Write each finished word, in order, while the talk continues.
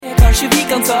Kanskje vi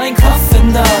kan ta en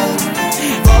kaffen da?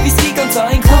 Hva hvis vi kan ta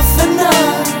en kaffen da?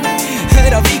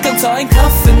 Hør at vi kan ta en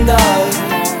kaffen da?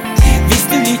 Hvis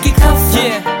du liker kaffe.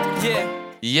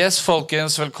 Yes,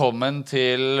 folkens, velkommen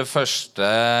til første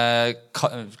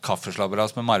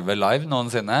kaffeslabberas med Marve live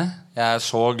noensinne. Jeg er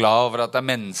så glad over at det er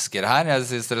mennesker her. Jeg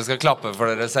synes dere skal klappe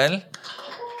for dere selv.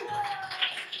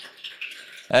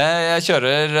 Jeg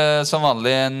kjører som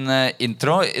vanlig en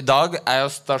intro. I dag er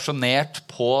jeg stasjonert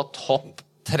på topp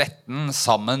 13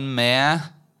 sammen med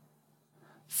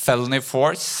Felony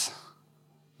Force.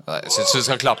 Jeg synes du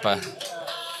skal klappe.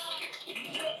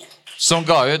 Som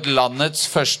ga ut landets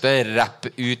første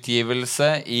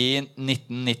rap-utgivelse i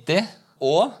 1990.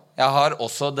 Og jeg har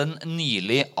også den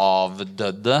nylig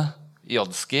avdøde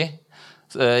Jodski,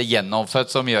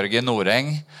 gjenoppfødt som Jørgen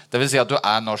Noreng. Det vil si at du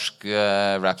er norsk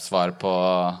rap-svar på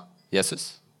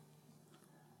Jesus?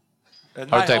 Har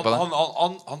du tenkt på det?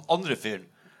 Han andre fyren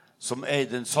som er i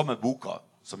den samme boka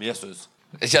som Jesus.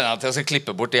 Jeg kjenner at jeg skal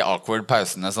klippe bort de awkward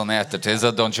pausene sånn i ettertid,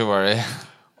 så don't you worry.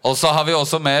 Og så har vi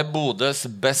også med Bodøs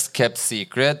Best Kept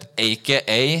Secret,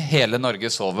 a.k.a. Hele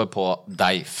Norge sover på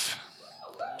Deif.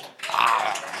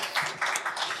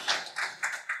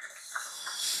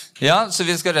 Ja, så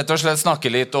vi skal rett og slett snakke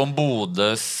litt om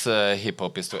Bodøs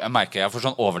hiphop-historie. Jeg merker jeg får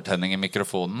sånn overtenning i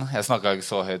mikrofonen. Jeg snakket ikke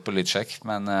så høyt på lydsjekk,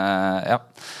 men ja.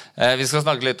 Vi skal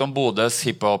snakke litt om Bodøs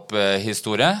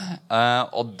hiphop-historie.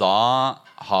 Og da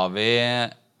har vi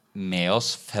med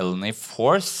oss Felony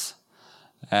Force,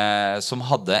 som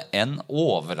hadde en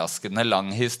overraskende lang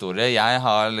historie. Jeg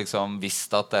har liksom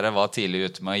visst at dere var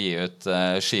tidlig ute med å gi ut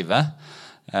skive.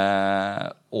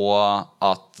 Og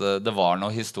at det var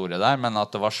noe historie der, men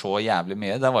at det var så jævlig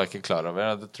mye, det var jeg ikke klar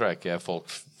over. Det tror jeg ikke folk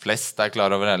flest er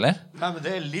klar over heller. Nei, men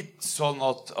det er litt sånn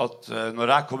at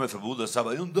når jeg kommer fra Bodø, så er jeg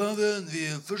bare Jon Daven, vi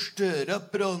er første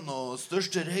rapperne og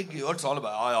største reggae og alt, så alle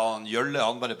bare, ja, han Jølle,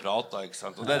 han bare prater, ikke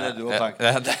sant? Og det er det du har tenkt.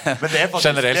 Men det er faktisk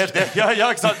generelt. Ja,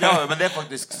 ikke sant? Ja, men det er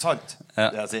faktisk sant,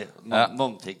 det jeg sier.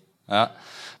 Noen ting. Ja.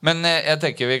 Men jeg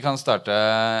tenker vi kan starte.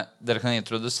 Dere kan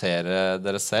introdusere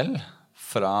dere selv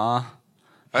fra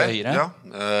høyre. Ja,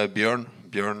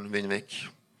 Bjørn Vindvik,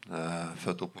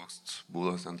 født og oppvokst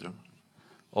Bodø sentrum.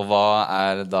 Og hva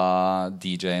er da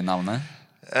DJ-navnet?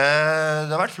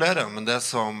 Det har vært flere, men det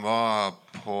som var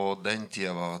på den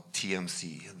tiden var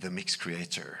TMC, The Mix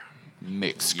Creator.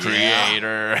 Mix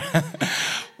Creator.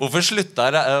 Hvorfor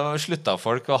slutta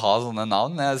folk å ha sånne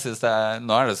navn? Jeg synes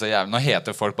nå er det så jævlig. Nå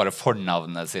heter folk bare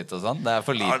fornavnet sitt og sånn. Det er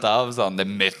for lite av sånn The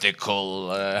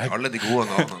Mythical. Alle de gode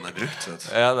navnene er brukt. Vet.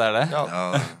 Ja, det er det.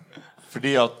 Ja.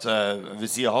 Fordi at ved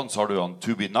siden av han så har du han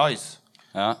To Be Nice.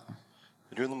 Ja.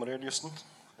 Rune Mareliussen.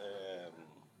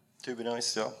 To Be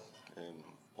Nice, ja.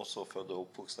 Også født og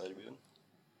oppvokst der i byen.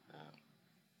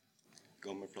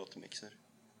 Gammel platemikser.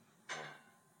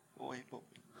 Og hiphop.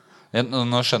 Ja,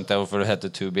 nå skjønte jeg hvorfor du heter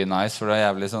To Be Nice, for du er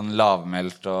jævlig sånn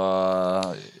lavmelt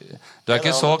og du er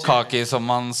ikke så kaki som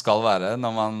man skal være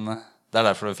når man. Det er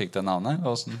derfor du fikk det navnet.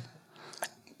 Hvordan?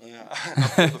 Jeg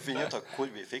prøvde å finne ut av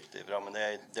hvor vi fikk det fra, men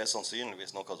det er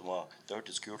sannsynligvis noe som det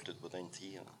hørtes kult ut på den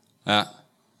tiden. Ja.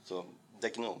 Så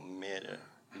det er ikke noe mer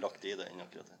lagt i det enn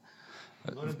akkurat det.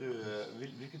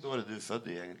 Hvilket år er du født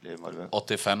i egentlig, Marve?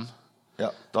 85. Ja,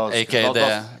 da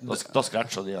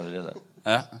scratcha de allerede.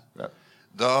 Ja.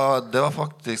 Det var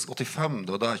faktisk 85,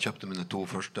 da jeg kjøpte mine 2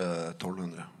 første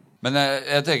 1200. Men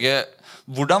jeg tenker,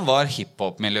 hvordan var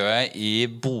hiphop-miljøet i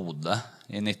Bodø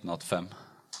i 1985?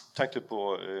 Tenkte du på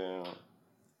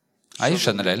Nei,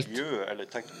 generelt. Miljø, eller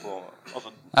tenkte du på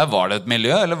altså, Var det et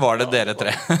miljø, eller var det dere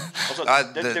tre? Altså, Nei,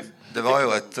 det var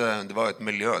jo et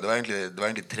miljø. Det var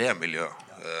egentlig 3 miljø,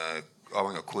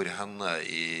 avhengig av hvor henne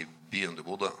i byen du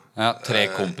bodde. Ja, 3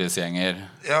 kompisgjenger.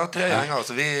 Ja, 3 gjenger.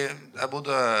 Altså,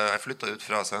 jeg flyttet ut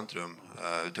fra sentrum,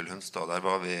 ut til Hunstad. Der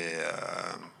var vi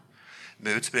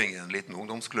med utspring i en liten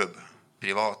ungdomsklubb,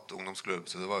 privat ungdomsklubb,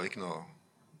 så det var jo ikke noe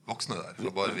voksne der, det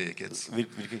var bare vi kids.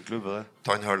 Hvilken klubb var det?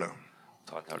 Tannhølle.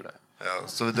 Ja,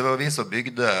 så det var vi som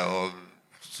bygde,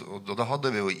 og da hadde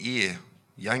vi jo i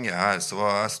gjengen her, så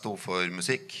jeg stod for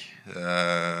musikk,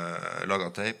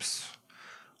 laget tapes,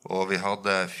 og vi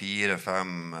hadde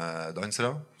 4-5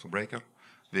 dansere som breaket.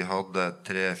 Vi hadde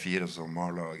 3-4 som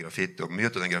malet graffiti, og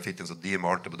mye av den graffitien som de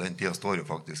malte på den tiden står jo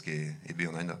faktisk i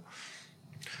byen enda.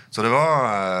 Så det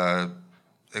var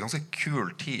en ganske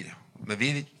kul tid, men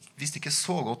vi visste ikke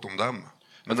så godt om dem.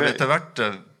 Men når vi etter hvert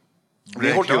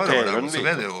ble klar over dem, så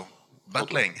ble det jo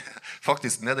battling.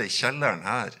 Faktisk nede i kjelleren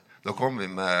her. Da kom vi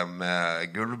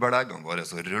med gulvbelegene våre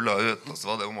som rullet ut, og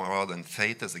så var det om å ha den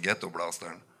feiteste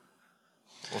ghetto-blasteren.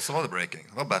 Og så var det breaking,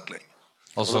 det var battling.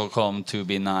 Og så kom To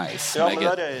Be Nice. Ja,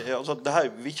 men det her,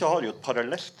 vi ikke har jo et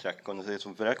parallellt trekk, kan du si,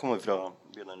 for jeg kommer fra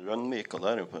byen Rønnvik og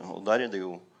der oppe. Og der det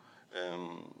jo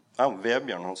jeg og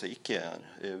Vebjørn, han som ikke her,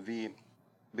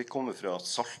 vi kommer fra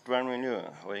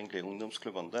saltvernmiljøet og egentlig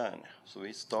ungdomsklubbene der. Så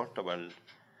vi startet vel...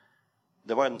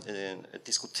 Det var et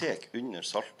diskotek under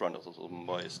saltvern som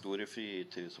var i Storefri,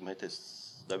 som heter,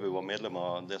 der vi var medlem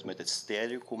av det som heter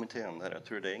Stereokomiteen der. Jeg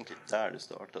tror det egentlig der det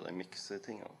startet, de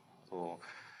miksetingene.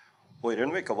 Og i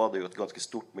Rønnvika var det jo et ganske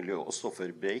stort miljø også for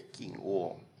breaking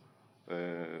og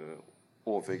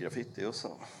for graffiti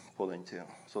også på den tiden.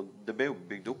 Så det ble jo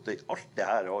bygd opp. Alt det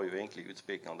her har jo egentlig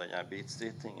utspikket av den her Beat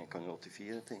Street-tingen, kan jo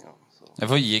 84-tingen.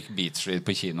 Hvorfor gikk Beat Street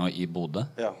på kino i Bodø?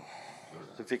 Ja,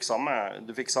 du fikk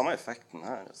samme effekten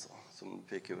her altså, som du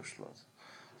fikk i Oslo. Altså.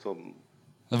 Så,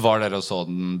 var dere og så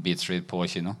den Beat Street på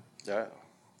kino? Ja,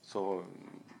 så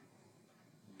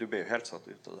du ble jo helt satt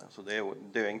ut av det. Så det er jo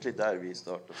egentlig der vi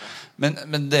startet.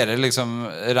 Men dere liksom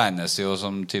regnes jo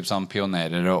som typ sånn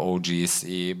pionerer og OGs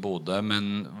i Bodø,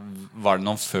 men var det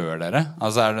noen før dere?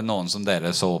 Altså det noen som dere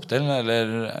så opp til,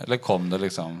 eller kom det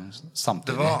liksom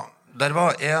samtidig? Der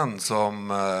var en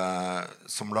som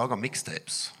laget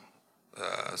mixtapes,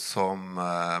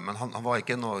 men han var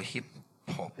ikke noe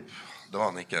hip-hop, det var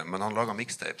han ikke, men han laget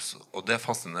mixtapes, og det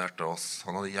fascinerte oss.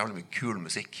 Han hadde jævlig mye kul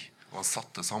musikk. Og han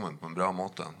satt det sammen på en bra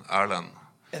måte. Erlend.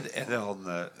 Er det han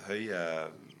høye...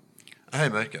 Høy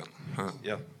Mørken.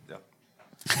 Ja.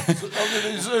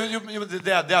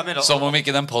 Det jeg mener... Som om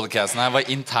ikke den podcasten her var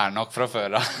intern nok fra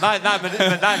før av. Nei, men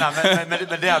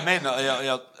det jeg mener er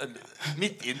at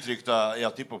mitt inntrykk da er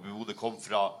at hiphop i Bodø kom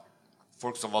fra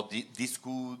folk som var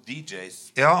disco-DJs.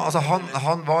 Ja, altså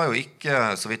han var jo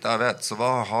ikke, så vidt jeg vet, så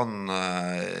var han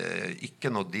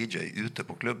ikke noe DJ ute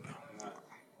på klubb.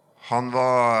 Han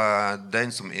var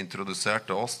den som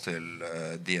introduserte oss til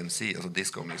DMC, altså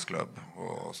Disco Mix Club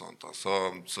og sånt.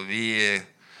 Så vi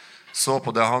så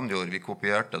på det han gjorde, vi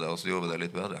kopierte det, og så gjorde vi det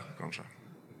litt bedre, kanskje.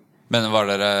 Men var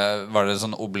det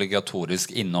sånn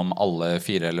obligatorisk innom alle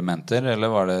 4 elementer,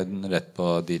 eller var det rett på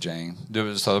DJing?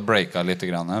 Du sa du breaka litt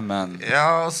grann, men...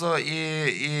 Ja, altså,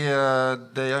 i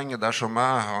det gjenget der som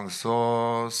jeg hang,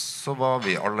 så var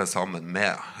vi alle sammen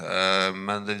med.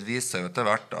 Men det viste seg jo etter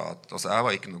hvert at altså, jeg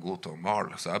var ikke noe god til å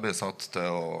male, så jeg ble satt til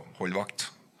å holde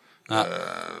vakt. Ja.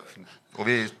 Og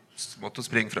vi måtte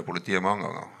springe fra politiet mange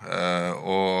ganger.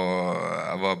 Og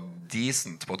jeg var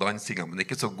decent på dansingen, men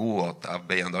ikke så god at jeg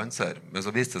ble en danser. Men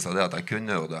så viste det seg det at jeg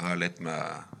kunne jo det her litt med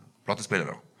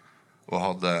platespillere og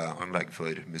hadde anlegg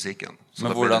for musikken. Så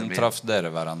men hvordan traff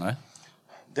dere hverandre?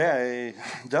 Det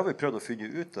har vi prøvd å finne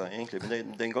ut av egentlig,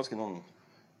 men det er ganske noen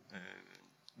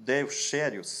det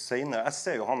skjer jo senere. Jeg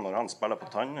ser jo han når han spiller på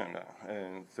Tannhjørnet,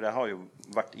 for jeg har jo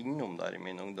vært innom der i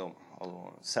min ungdom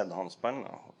og sett han spille,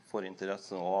 får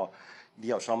interesse, og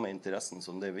de har samme interessen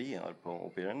som det vi har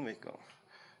oppe i Rønnvika.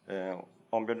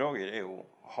 Ambjørn Dager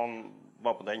han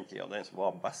var på den tiden den som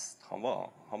var best. Han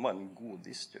var en god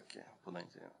diskjockey på den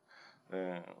tiden.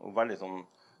 Og veldig sånn,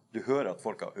 du hører at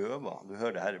folk har øvet, du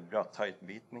hører det her bra tight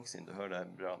beatmixing, du hører det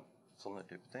her bra sånne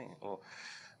type ting.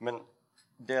 Men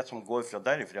det som går fra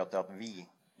derifra til at vi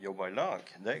jobber i lag,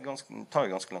 det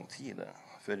tar ganske lang tid.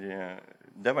 For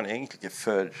det var egentlig ikke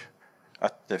før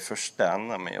etter første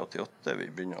NM i 88 vi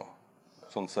begynner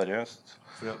sånn seriøst.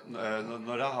 For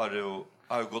når jeg har jo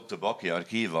gått tilbake i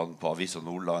arkivene på Avisa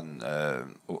Nordland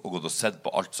og gått og sett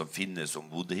på alt som finnes om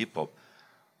Bodø hiphop.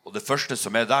 Og det første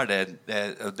som der,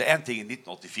 det en ting i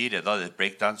 1984, da det et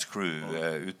breakdance-crew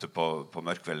ute på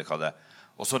Mørkveld, hva det.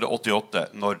 Og så det 88,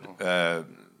 når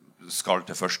skal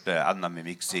til første NM i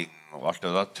mixing og alt det.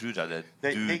 Da tror jeg det var... Det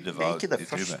er ikke det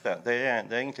første, det er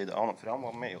egentlig det andre, for han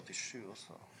var med i 87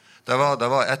 også. Det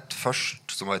var et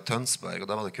først som var i Tønsberg, og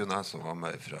da var det kun jeg som var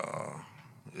med fra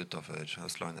utenfor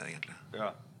Østlandet egentlig. Ja.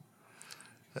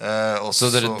 Så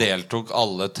dere deltok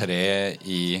alle 3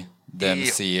 i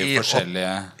DMC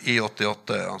forskjellige... I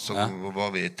 88, så var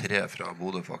vi 3 fra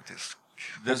Bodø faktisk.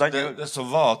 Det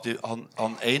som var at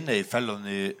han ene i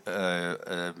Felloni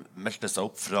meldte seg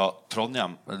opp fra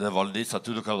Trondheim. Det var Lisa, jeg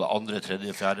tror du kaller det andre,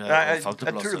 tredje, fjerde og femte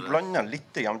plass. Jeg tror du blander litt.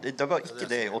 Det var ikke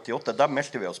det i 88. Der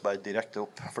meldte vi oss bare direkte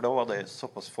opp. For da var det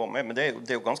såpass få med. Men det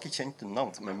er jo ganske kjente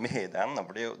navn som med i det ene.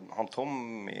 For det er jo han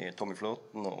Tommy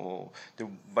Flåten, og det er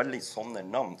jo veldig sånne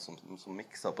navn som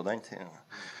mikser på den tiden.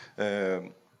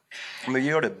 Men vi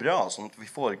gjør det bra, sånn at vi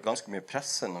får ganske mye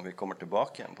presse når vi kommer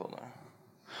tilbake igjen på det.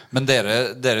 Men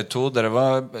dere to, dere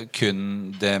var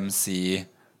kun DMC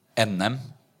NM.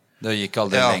 Det gikk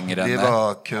aldri lenger enn det. Ja, vi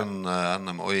var kun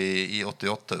NM. Og i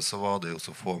 88 så var det jo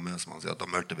så få med, som man sier, at da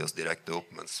meldte vi oss direkte opp.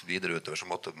 Mens videre utover så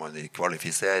måtte man i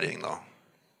kvalifisering da,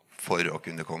 for å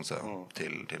kunne komme seg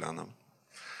til NM.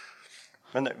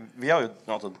 Men vi har jo,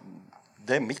 altså,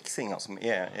 det miksinga som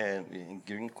er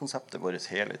grunnkonseptet vårt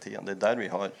hele tiden. Det der vi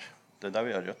har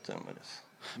røttene våre.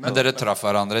 Men dere traff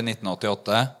hverandre i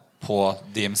 1988 på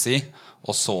DMC,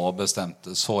 og så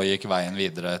gikk veien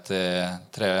videre til Jeg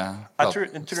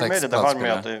tror mer det har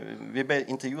med at vi ble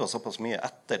intervjuet såpass mye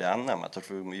etter NM, etter at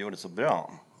vi gjorde det så bra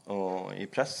og i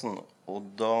pressen, og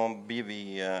da blir vi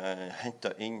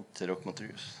hentet inn til Rock mot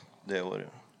Rus det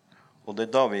året. Og det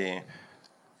da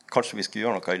kanskje vi skulle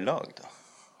gjøre noe i lag da.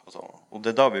 Altså, og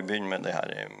det da vi begynner med det her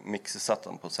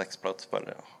miksesettene på 6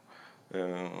 platespillere.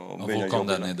 Og hvor kom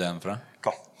den ideen fra?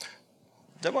 Hva?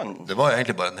 Det var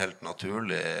egentlig bare en helt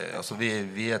naturlig altså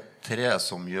vi 3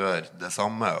 som gjør det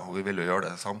samme, og vi vil jo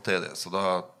gjøre det samtidig, så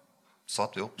da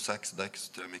satt vi opp 6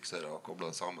 dekk-miksere og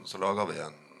koblet det sammen, så laget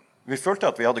vi følte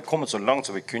at vi hadde kommet så langt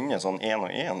så vi kunne sånn 1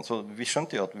 og 1, så vi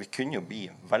skjønte jo at vi kunne jo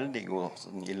bli veldig gode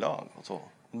sånn, i lag og så.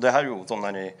 Det her er jo sånn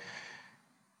der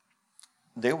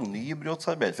det er jo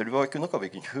nybrottsarbeid, for det var ikke noe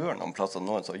vi kunne høre noen plasser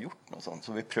noen som har gjort noe sånt, så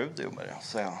vi prøvde jo bare å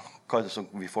se hva er det som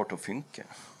vi får til å funke.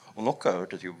 Og noe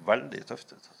hørtes jo veldig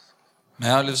tøft ut. Men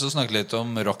jeg har lyst til å snakke litt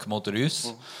om Rock mot Rus,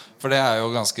 for det er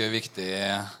jo ganske viktig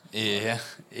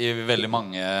i veldig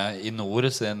mange i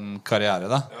nord sin karriere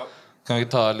da. Ja. Kan vi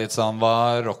ta litt sånn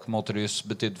hva Rock mot Rus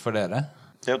betydde for dere?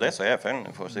 Det er jo det som er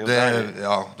fellen for. Det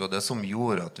var det som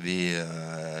gjorde at vi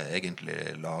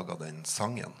egentlig laget den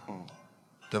sangen.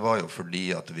 Det var jo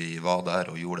fordi at vi var der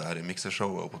og gjorde det her i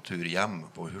mixershowet, og på tur hjem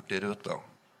på Hurtigruta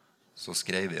så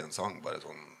skrev vi en sang, bare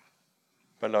sånn.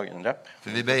 Bare lage en rap. For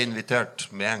vi ble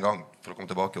invitert med en gang for å komme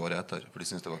tilbake året etter, for de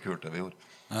syntes det var kult det vi gjorde.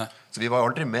 Ja. Så vi var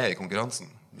aldri med i konkurransen,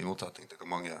 i motsetning til hva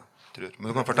mange tror. Men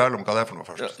du kan fortelle om hva det er for noe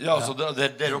først. Ja, så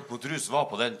det Rock mot Rus var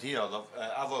på den tiden,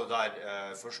 jeg var jo der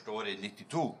første året i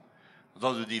 92, og da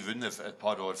hadde de vunnet et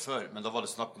par år før, men da var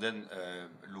det snakk om den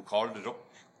lokale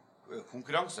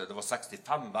rock-konkurranse. Det var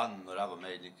 65 band når jeg var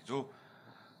med i 92,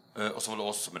 og så var det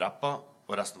oss som rappet,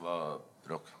 og resten var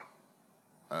rock.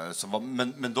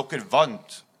 Men dere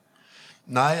vant?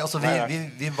 Nei, altså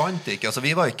vi vant ikke. Altså,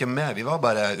 vi var ikke med. Vi var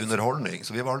bare underholdning.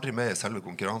 Så vi var aldri med i selve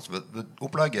konkurransen.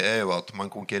 Opplegget er jo at man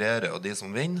konkurrerer, og de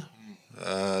som vinner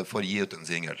får gi ut en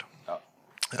single. Ja.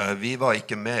 Vi var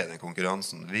ikke med i den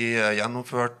konkurransen. Vi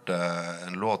gjennomførte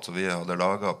en låt som vi hadde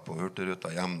laget på Hurtigruta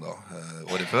hjem da,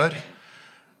 året før.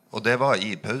 Og det var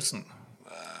i pausen.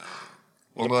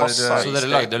 Så dere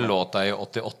lagde låta i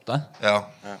 88? Ja.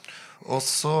 Og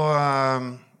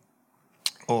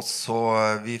så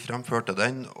vi fremførte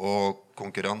den, og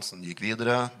konkurransen gikk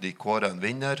videre. De kåret en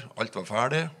vinner, alt var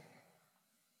ferdig.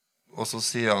 Og så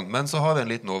sier han, men så har vi en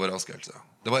liten overraskelse.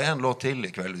 Det var en låt til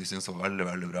i kveld vi synes var veldig,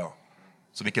 veldig bra,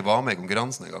 som ikke var med i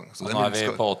konkurransen en gang. Så nå er vi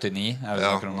på 89,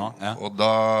 nå. Ja. Og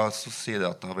da så sier de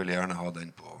at da vil jeg gjerne ha den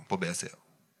på B-siden.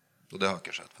 Og det har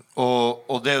ikke skjedd før.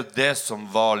 Og det er jo det som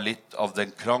var litt av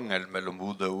den krangel mellom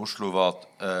Bodø og Oslo, var at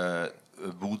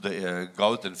Bodø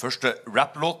ga ut den første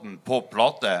rap-låten på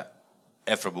plate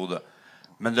fra Bodø.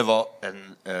 Men det var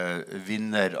en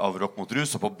vinner av Rock mot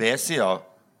Rus, og på B-siden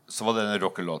så var det en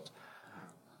rockelåt.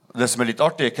 Det som er litt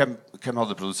artig, hvem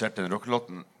hadde produsert den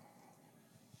rockelåten?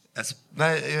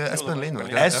 Espen Lind.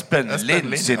 Espen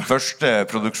Lind sin første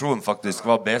produksjon faktisk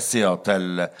var B-siden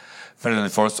til Felony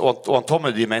Force. Og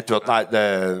Tommy, de mente jo at nei,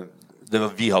 det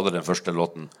var vi hadde den første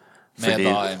låten. Med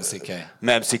da MCK.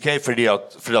 Med MCK, fordi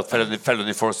at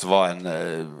Felony Force var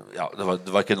det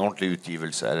var ikke en ordentlig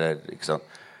utgivelse, eller, ikke sant?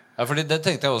 Ja, fordi det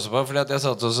tenkte jeg også på, fordi at jeg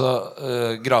satt og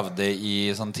gravde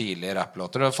i sånn tidlige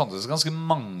rapplåter. Det fantes ganske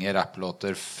mange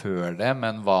rapplåter før det,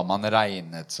 men var man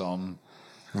regnet som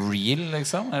real,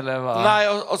 liksom? Eller hva? Nei,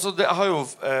 altså, jeg har jo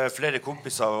flere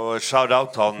kompiser, og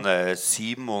shout-out han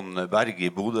Simon Berg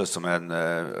i Bodø, som er en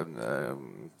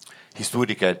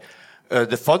historiker.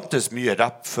 Det fantes mye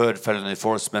rap før Felony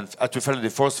Force, men jeg tror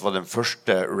Felony Force var den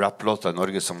første rapplåta i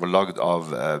Norge som var laget av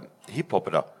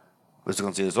hiphopere, hvis du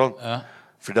kan si det sånn. Ja.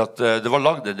 Fordi at det var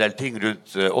laget en del ting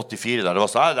rundt 84 der. Det var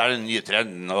sånn, det er den nye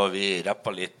trenden, og vi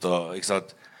rappet litt, og, ikke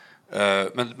sant?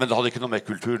 Men det hadde ikke noe med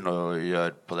kulturen å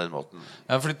gjøre på den måten.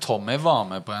 Ja, fordi Tommy var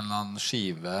med på en eller annen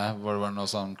skive hvor det var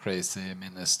noe sånn Crazy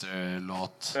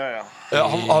Minister-låt ja. I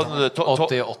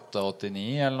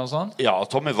 88-89 eller noe sånt. Ja,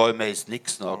 Tommy var jo med i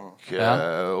Snicksnakk,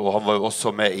 og han var jo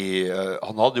også med i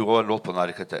han hadde jo en låt på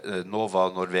den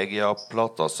Nova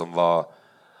Norvegia-plata som var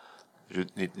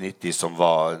rundt 1990, som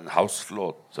var en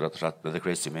house-låt, rett og slett, med The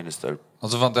Crazy Minister. Og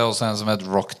så fant jeg også en som het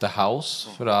Rock the House,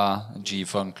 fra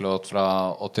G-Funk-låt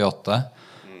fra 88,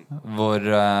 hvor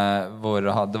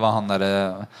det var han der,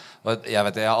 jeg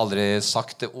har aldri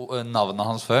sagt navnet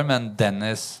hans før, men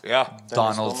Dennis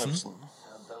Donaldson.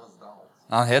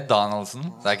 Han het Donaldson,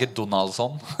 det er ikke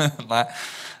Donaldson. Nei,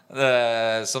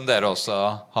 som dere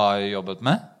også har jobbet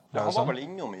med. Ja, han var vel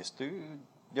innom I studio.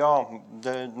 Ja,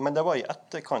 men det var I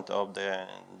etterkant av det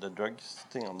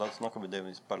drugs-tingene. Da snakket vi det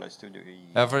vi spiller I studio I...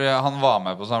 Ja, fordi han var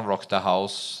med på sånn Rock the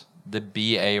House, The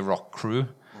BA Rock Crew.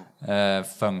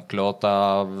 Funklåt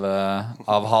av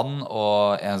han,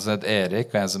 og en som heter Erik,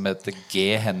 og en som heter G.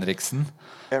 Henriksen.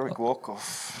 Eric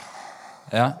Walkoff.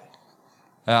 Ja.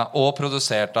 Ja, og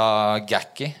produsert av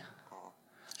Gacki.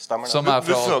 Stemmer det. Som fra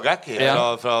Muffe og Gacki fra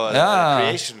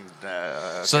Creation.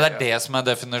 Så det det som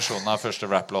definisjonen av første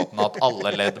rap-låten, at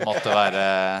alle ledd måtte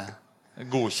være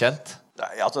godkjent.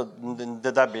 Nei, altså,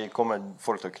 det der kommer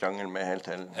folk til å krangle med helt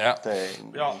til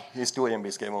historien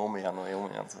blir skrevet om igjen og om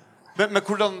igjen. Så. Men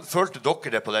hvordan følte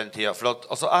dere det på den tiden? For at,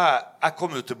 altså, jeg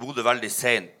kom jo til Bodø veldig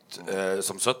sent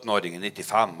som 17-åring I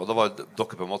 95, og da var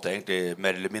dere på en måte egentlig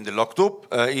mer eller mindre lagt opp.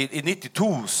 I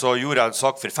 92 så gjorde jeg en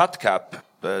sak for Fatcap,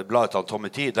 bladet av Tommy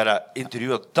T, der jeg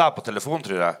intervjuet deg på telefon,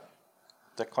 tror jeg.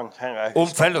 Det kan henge. Om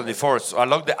Felony Force, og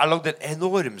jeg lagde en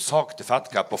enorm sak til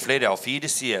Fatcap på flere av 4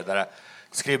 sider, der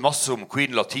jeg skrev masse om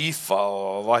Queen Latifah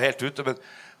og var helt ute, men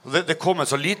det kom en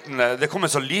så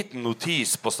liten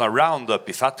notis på sånn roundup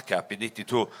I Fatcap I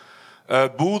 92.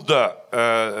 Bodø,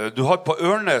 du har på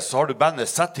Ørnes så har du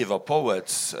bandet Sativa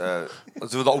Poets,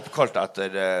 altså det var oppkalt etter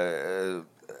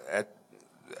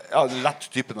en lett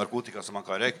type narkotika som man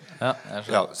kan røyke.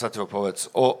 Ja, Sativa Poets.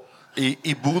 Og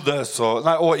I Bodø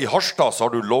og I Harstad så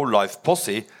har du Low Life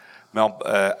Posse med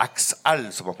XL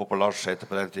som var populært heter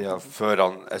på den tiden før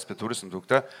han Espen Thoresen tok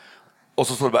det. Og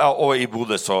så står det og I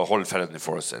Bodø så holder Felony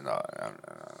Force inn.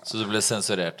 Så du ble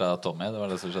sensurert av Tommy, det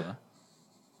var det som skjedde?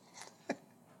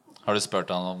 Har du spurt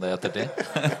han om det I ettertid?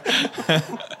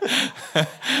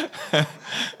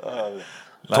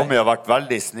 Tommy har vært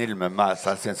veldig snill med meg,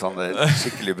 så jeg synes han en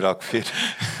skikkelig bra fyr.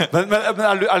 Men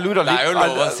jeg lurer litt... Det jo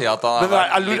lov å si at han har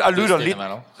vært litt ustinn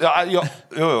imellom.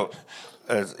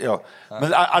 Ja. Men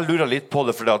jeg lurer litt på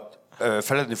det, fordi at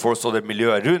Felony Force og det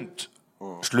miljøet rundt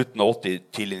slutten av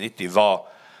 80, tidlig 90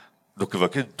 dere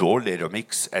var ikke dårligere å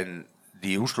mix enn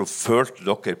de I Oslo. Følte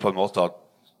dere på en måte at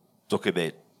dere ble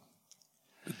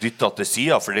dyttet til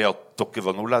siden fordi at dere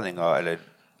var nordlendinger, eller...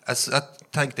 Jeg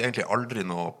tenkte egentlig aldri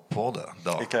noe på det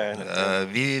da.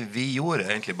 Vi gjorde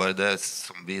egentlig bare det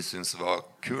som vi synes var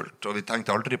kult, og vi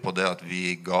tenkte aldri på det at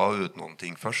vi ga ut noen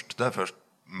ting først. Det først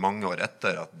mange år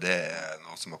etter at det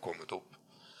noe som har kommet opp.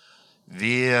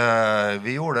 Vi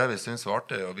gjorde det vi synes var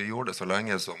artig, og vi gjorde det så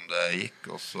lenge som det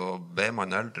gikk, og så ble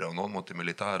man eldre, og noen måtte I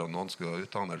militær, og noen skulle ha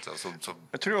utdannelse. Så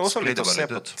jeg tror også litt å se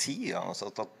på tida,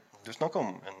 altså, at du snakker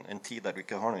om en tid der du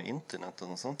ikke har noe internett og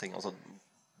noen sånne ting, altså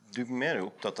du mer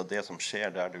opptatt av det som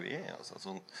skjer der du altså,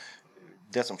 sånn,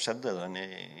 det som skjedde der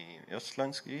nede I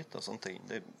Østlandsgryt og sånne ting,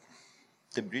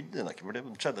 det brydde deg ikke, for det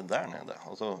skjedde der nede.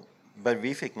 Altså, bare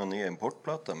vi fikk noen nye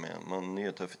importplater med noen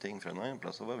nye tøffe ting fra en annen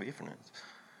plass, så var vi fornøyd.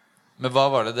 Men hva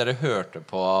var det dere hørte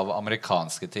på av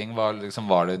amerikanske ting? Var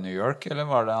det New York, eller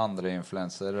var det andre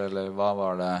influenser, eller hva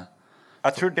var det?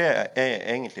 Jeg tror det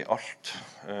egentlig alt.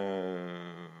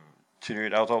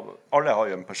 Altså, alle har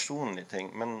jo en personlig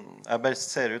ting, men jeg bare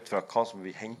ser ut fra hva som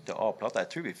vi hentet av plater. Jeg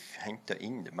tror vi hentet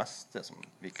inn det meste som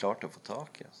vi klarte å få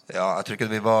tak I. Altså. Ja, jeg tror ikke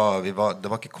det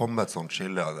var ikke kommet et sånt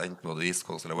skille enten på East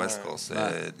Coast eller West Coast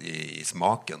I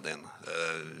smaken din.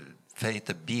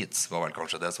 Feite beats var vel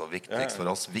kanskje det som var viktigst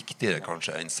for oss, viktigere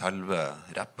kanskje enn selve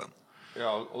rappen.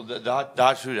 Ja, og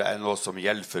der tror jeg noe som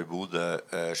gjelder for Bodø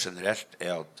generelt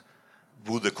at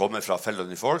Bodø kommer fra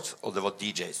Felony Force, og det var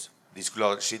DJs. De skulle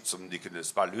ha shit som de kunne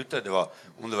spille ute. Det var,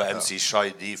 om det var MC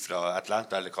Shy D fra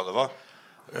Atlanta, eller hva det var.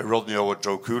 Rodney O og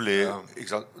Joe Cooley.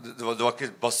 Det var ikke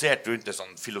basert rundt en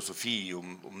sånn filosofi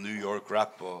om New York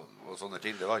rap og sånne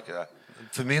ting. Det var ikke det.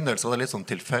 For min del så var det litt sånn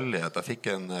tilfeldighet. Jeg fikk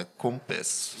en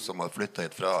kompis som hadde flyttet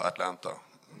hit fra Atlanta.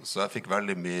 Så jeg fikk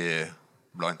veldig mye,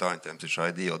 blant annet MC Shy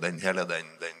D og hele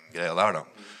den greia der da.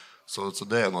 Så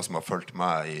det noe som har fulgt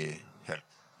meg helt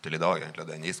til I dag egentlig,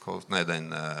 den East Coast, den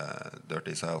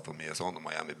Dirty South og mye sånn, og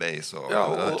Miami Bass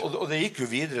og det gikk jo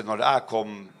videre når jeg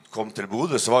kom til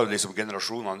Bodø, så var jo liksom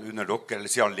generasjonene under dere, eller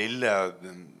siden Lille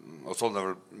og sånn, det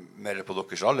var mer på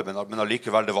deres alle, men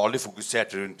allikevel, det var aldri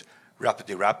fokusert rundt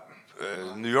rappity rap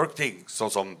New York-ting, sånn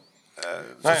som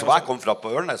jeg kom fra på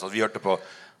Ørnes, at vi hørte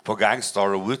på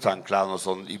Gangstar og Wu-Tang Clan og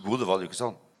sånn, I Bodø var det jo ikke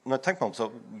sånn. Når jeg tenker på det,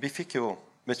 så vi fikk jo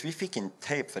hvis vi fikk en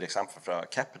tape for eksempel fra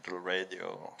Capital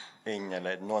Radio inn,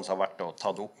 eller noen som har vært og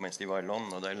tatt opp mens de var I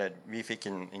London, eller vi fikk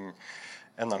en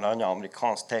eller annen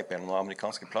amerikansk tape eller noen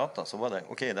amerikanske plater, så var det,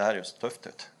 ok, det her jo så tøft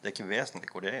ut. Det ikke vesentlig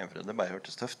hvor det for det bare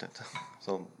hørtes tøft ut.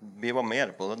 Så vi var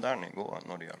mer på det der nivået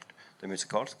når det gjaldt det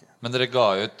musikalske. Men dere ga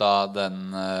ut da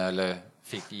eller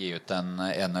fikk gi ut den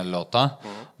ene låta,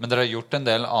 men dere har gjort en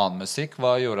del annen musikk.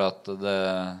 Hva gjorde at det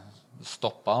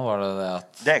stoppa? Var det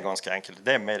at... Det ganske enkelt.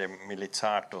 Det mer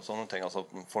militært og sånne ting. Altså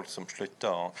folk som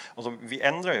slutter. Altså, vi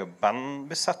endret jo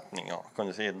bandbesetninger, kan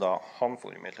du si, da han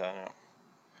for i militæret.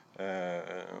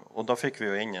 Og da fikk vi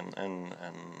jo inn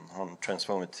han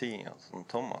Transformer T, altså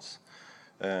Thomas.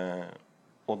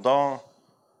 Og da,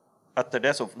 etter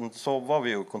det så var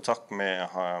vi jo i kontakt med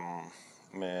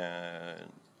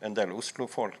en del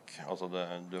Oslo-folk. Altså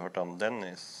du hørte han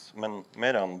Dennis, men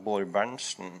mer han Bård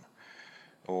Berntsen,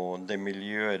 og det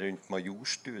miljøet rundt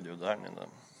Majorstudio der nede.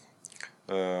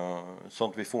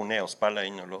 Sånn at vi får ned og spille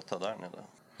inn og låter der nede.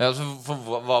 Ja, så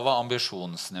hva var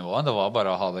ambisjonsnivået? Det var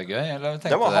bare å ha det gøy? Eller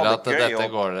tenkte dere at gøy, dette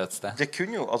går et sted? Det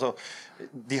kunne jo, altså,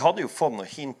 de hadde jo fått noe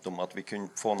hint om at vi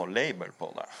kunne få noe label på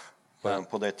det.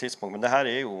 På det tidspunktet. Men det her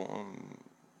jo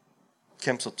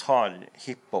hvem som tar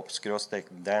hiphop, skråstek,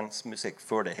 dancemusikk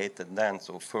før det heter dance,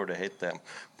 og før det heter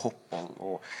pop.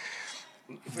 Og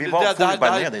vi var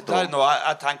bare ned dit.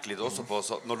 Jeg tenker litt også på,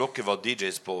 når dere var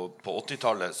DJs på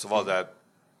 80-tallet, så var det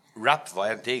rap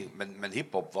var en ting, men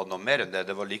hiphop var noe mer enn det.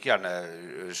 Det var like gjerne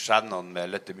Shannon med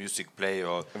Let the Music Play.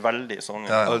 Og, veldig sånn,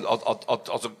 ja.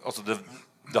 Altså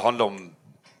det handler om...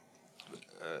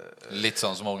 Litt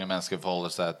sånn som unge mennesker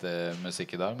forholder seg til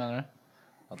musikk i dag, mener du?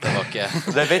 At det var ikke...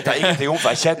 Det vet jeg ingenting om,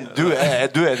 for jeg kjenner,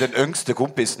 du den yngste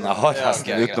kompisen jeg har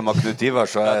nesten utenom Knut Ivar,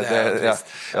 så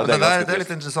det er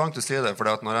litt interessant å si det,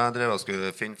 for når jeg drev og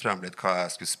skulle finne frem litt hva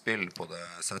jeg skulle spille på det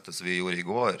settet som vi gjorde i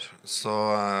går, så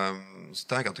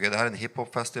tenker jeg at det her en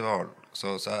hiphop-festival,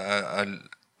 så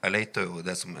jeg leter jo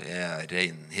det som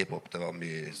ren hiphop, det var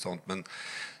mye sånt, men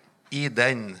i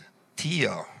den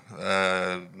tida,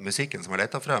 musikken som jeg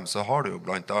leter frem, så har du jo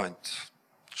blant annet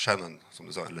Shannon, som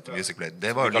du sa, Let the Music Play.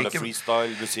 Det var like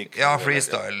freestyle-musikk. Ja,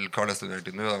 freestyle kalles det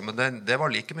til nå, men det var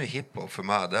like mye hiphop for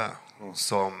meg det,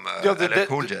 som eller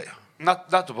Cool J.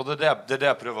 Nettopp, og det er det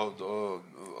jeg prøver å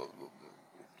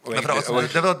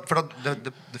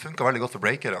det funket veldig godt for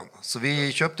breakerne. Så vi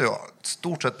kjøpte jo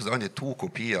stort sett bestandig 2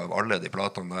 kopier av alle de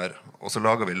platene der, og så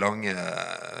laget vi lange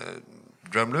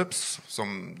drumloops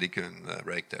som de kunne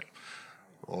break til.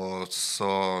 Og så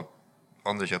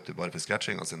andre kjøpte bare for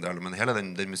scratchinga sin del, men hele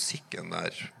den musikken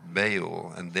der ble jo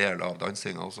en del av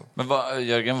dansinga også. Men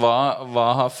Jørgen, hva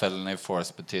har Felony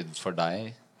Force betydd for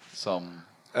deg som...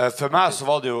 For meg så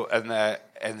var det jo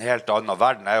en helt annen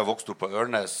verden. Jeg har vokst opp på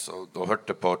Ørnes og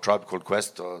hørte på Tribe Called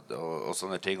Quest og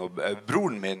sånne ting. Og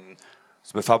broren min,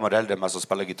 som 5 år eldre enn meg, som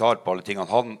spiller gitar på alle tingene,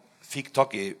 han fikk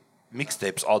tak i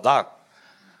mixtapes av deg.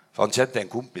 For han kjente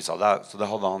en kompis av deg, så det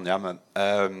hadde han hjemme.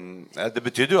 Det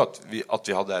betydde jo at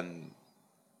vi hadde en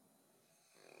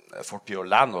fortid å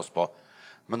lene oss på.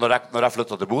 Men når jeg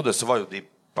flyttet til Bodø, så var jo de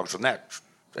pensjonert,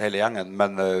 hele gjengen.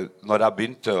 Men når jeg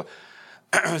begynte,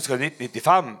 husker jeg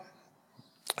 1995,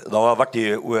 da jeg vært i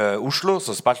Oslo,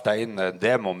 så spilte jeg inn en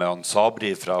demo med han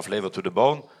Sabri fra Flavor to the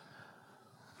Bone,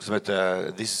 som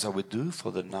heter This is how we do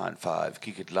for the 9-5,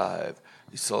 kick it live.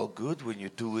 It's all good when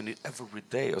you're doing it every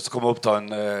day. Og så kom jeg opp til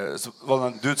så var det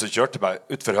en dude som kjørte meg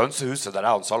ut for Hønsehuset, der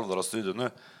jeg og Salvador har studio nå.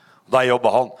 Og der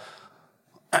jobbet han.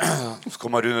 Så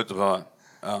kom jeg rundt ut og sa,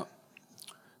 ja,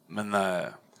 men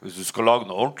hvis du skal lage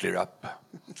noe ordentlig rap,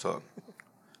 så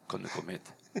kan du komme hit.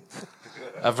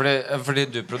 Ja, fordi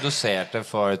du produserte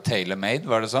for TaylorMade,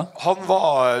 var det så? Han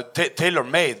var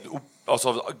TaylorMade,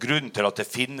 altså grunnen til at det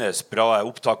finnes bra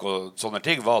opptak og sånne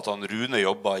ting, var at han Rune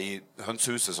jobbet i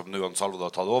Hønsehuset, som nå han Salvador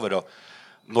har tatt over,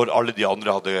 og når alle de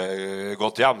andre hadde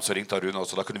gått hjem, så ringte Rune,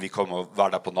 så da kunne vi komme og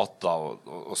være der på natta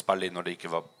og spille inn når det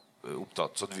ikke var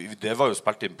opptatt. Så det var jo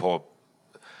spilt inn på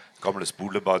gamle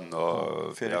spoleband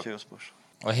og 24 spors.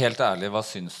 Og helt ærlig, hva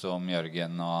synes du om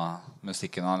Jørgen og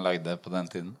musikken han lagde på den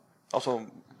tiden? Altså,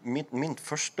 min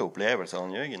første opplevelse av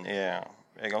Jørgen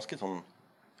ganske sånn,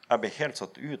 jeg ble helt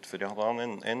satt ut, for han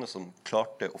en ene som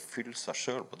klarte å fylle seg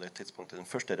selv på det tidspunktet. Den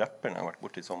første rapperen jeg har vært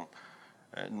borti som,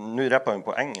 nå rapper han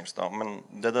på engelsk da, men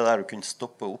det der å kunne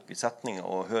stoppe opp i setningen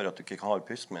og høre at du ikke har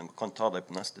pust, men kan ta deg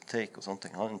på neste take og sånne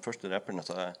ting. Han den første rapperen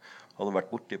som jeg hadde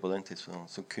vært borti på den tiden,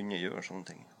 som kunne gjøre sånne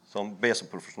ting. Så han ble så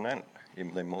profesjonell i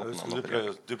den måten han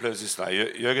opererer. Du pleier å si sånn,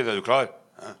 Jørgen, er du klar?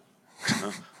 Ja.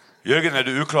 Jørgen, er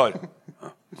du uklar? Ja.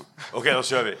 Ok, da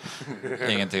kjører vi.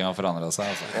 Ingenting har forandret seg,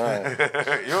 altså.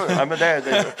 Nei, men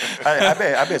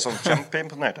jeg ble sånn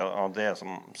kjempeimponert av det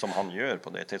som han gjør på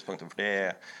det tidspunktet, for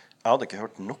jeg hadde ikke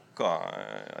hørt noe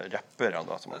rappere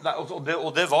da. Nei,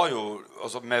 og det var jo,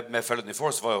 altså med Felony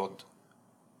Force var jo at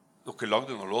dere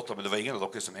lagde noen låter, men det var ingen av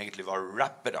dere som egentlig var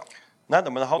rappere. Nei,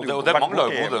 men det hadde jo og det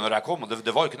manglet jo både når jeg kom, og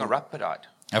det var jo ikke noen rappere her.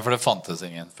 Ja, for det fantes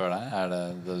ingen før deg, er det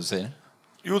det du sier?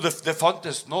 Jo, det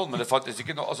fantes noen, men det fantes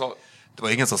ikke noe, altså... Det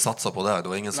var ingen som satset på det,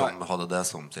 det var ingen som hadde det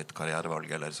som sitt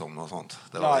karrierevalg, eller som noe sånt.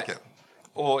 Det var det ikke.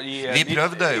 Og vi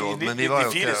prøvde jo, men vi var jo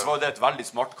ikke... I 1994 så var det et veldig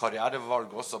smart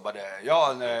karrierevalg også, bare,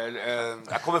 ja,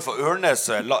 jeg kommer fra Ørnes,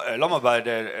 la meg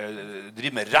bare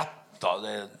drive med rap, da.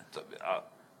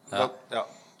 Ja.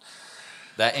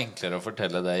 Det enklere å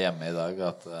fortelle det hjemme i dag,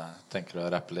 at jeg tenker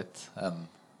å rappe litt, enn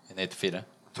i 94.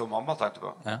 Til mamma tenkte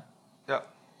på. Ja.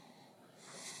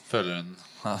 Føler hun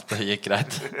at det gikk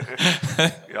greit?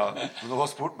 Ja, men hun har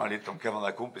spurt meg litt om hvem var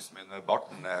den kompisen min,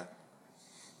 Barten.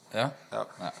 Ja,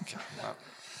 okay.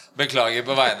 Beklager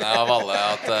på vegne av alle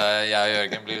at jeg og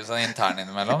Jørgen blir sånn intern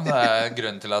innimellom. Det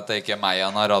grunnen til at det ikke er meg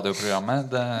han har radioprogrammet.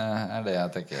 Det det jeg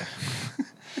tenker.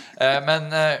 Men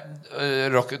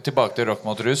tilbake til Rock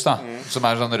mot rus da, som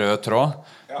sånn rød tråd.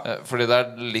 Fordi det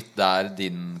litt der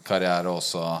din karriere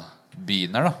også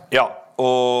begynner da. Ja,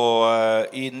 og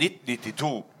i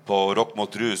 1992 på Rock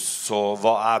mot rus så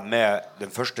var jeg med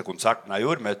den første konserten jeg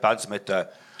gjorde med et band som heter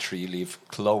Three Leaf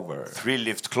Clover.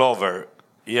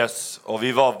 Yes, og vi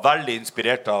var veldig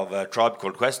inspirert av Tribe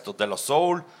Called Quest og De La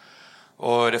Soul.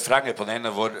 Og refrenget på den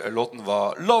ene låten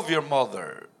var Love your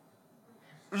mother,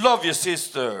 love your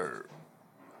sister,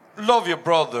 love your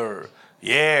brother.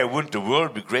 Yeah, wouldn't the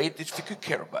world be great if we could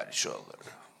care about each other?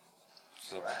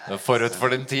 Forut for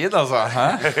din tid, altså.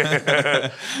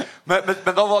 men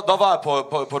da var jeg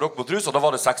på Rock mot rus, og da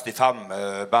var det 65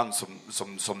 band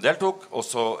som deltok, og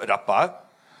så rappet jeg.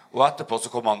 Og etterpå så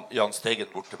kom Jan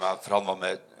Steigen bort til meg, for han var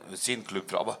med sin klubb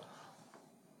fra.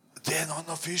 Det en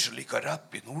annen fyr som liker rapp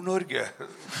i Nord-Norge,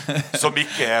 som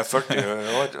ikke 40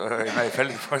 år. Nei,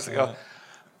 ja.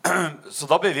 Så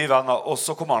da ble vi venner, og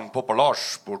så kom han Poppa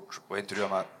Lars bort og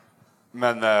intervjuet meg.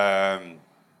 Men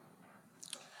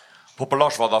Poppa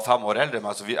Lars var da 5 år eldre,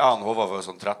 men så jeg og Håvard var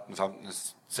sånn 13, 15,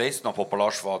 16, og Poppa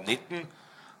Lars var 19,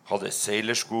 hadde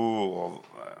seilersko, og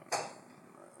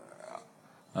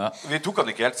vi tok han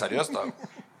ikke helt seriøst da,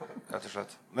 rett og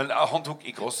slett. Men han tok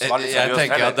ikke oss veldig seriøst heller.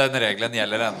 Jeg tenker at den regelen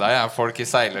gjelder enda, folk i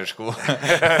seilersko.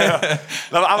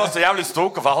 Jeg var så jævlig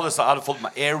stoket, for jeg hadde fått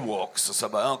meg Airwalks, og så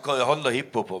jeg bare, hva handler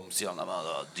hiphop om, sier han,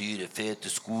 dyre,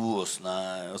 fete sko og sånn,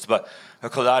 og så bare,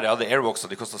 hva det jeg hadde Airwalks,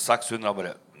 og de kostet 600, og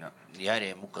bare, de her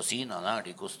mokasinene her,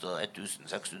 de kostet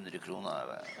 1600 kroner.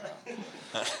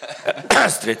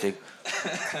 Stritting.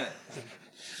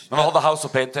 Men han hadde House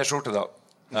of Pain t-skjorte da.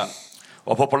 Ja.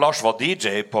 Og Poppa Lars var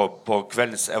DJ på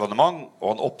kveldens evenement, og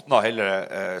han åpnet hele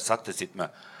settet sitt med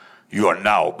You are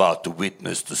now about to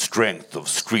witness the strength of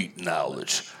street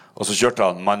knowledge. Og så kjørte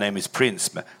han My name is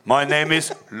Prince med My name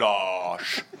is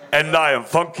Lars, and I am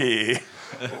funky.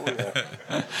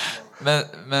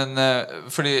 Men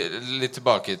fordi litt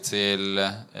tilbake til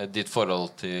ditt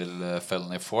forhold til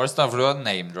Felony Force da, for du har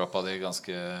name-droppet det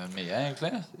ganske mye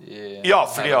egentlig ja,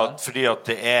 fordi at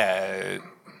det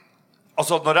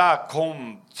altså når jeg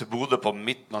kom til Bodø på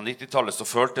midten av 90-tallet så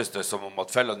føltes det som om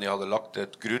at Felony hadde lagt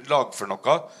et grunnlag for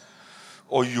noe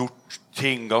og gjort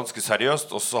ting ganske seriøst,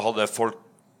 og så hadde folk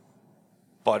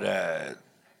bare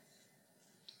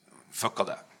fucka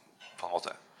det på en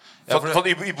måte. For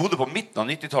I Bodø på midten av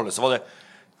 90-tallet så var det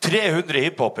 300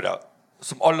 hiphopere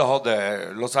som alle hadde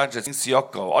Los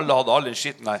Angeles-jakker, og alle hadde all den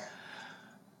skitten der.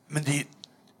 Men det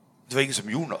var ingen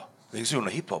som gjorde noe. Det var ingen som gjorde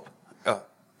noe hiphop. Ja.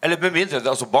 Eller med mindre,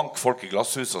 altså bank folk i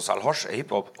glasshuset og selge hasj er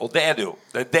hiphop. Og det det jo.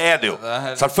 Det det jo.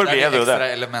 Selvfølgelig det jo det.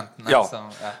 Ja.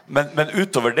 Men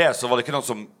utover det så var det ikke noen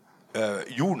som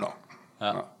gjorde noe.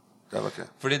 Ja.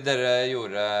 Fordi dere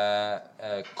gjorde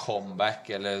comeback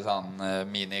eller sånn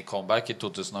mini-comeback I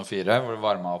 2004 hvor det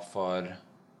varmet opp for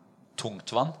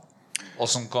Tungtvann. Og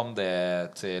som kom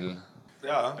det til?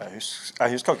 Ja.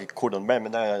 Jeg husker ikke hvordan det ble,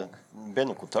 men jeg ble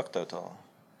noen kontakter ut av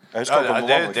det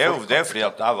er fordi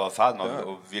at jeg var fan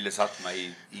og ville sette meg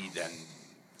I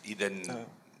den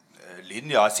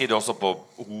linja. Jeg sier det også på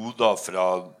Hoda fra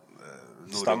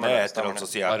Nord-Norge så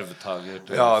sier jeg arvtager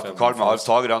ja, jeg kaller meg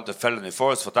arvtageren til Felony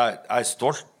Force for at jeg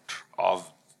stolt av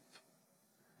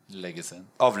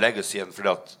legacyen fordi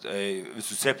at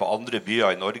hvis du ser på andre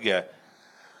byer I Norge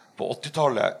på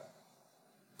 80-tallet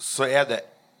så det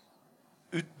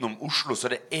utenom Oslo så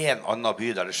det en annen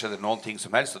by der det skjedde noen ting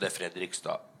som helst og det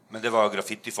Fredrikstad men det var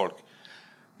graffitifolk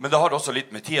men det har også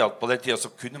litt med tid at på den tiden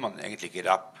så kunne man egentlig ikke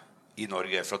rapp I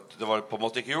Norge for det var på en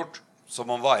måte ikke gjort så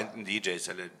man var enten DJs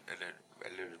eller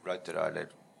writere eller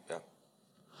ja.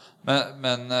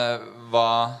 Men hva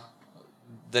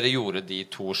dere gjorde de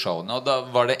to showene og da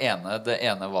var det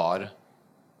ene var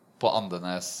på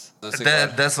Andenes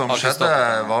det som skjedde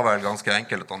var vel ganske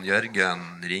enkelt at han Jørgen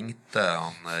ringte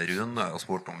han Rune og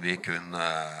spurte om vi kunne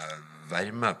være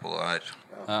med på det her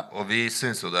ja. Og vi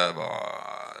synes jo det var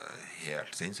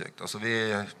helt sinnssykt altså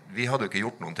vi hadde jo ikke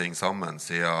gjort noen ting sammen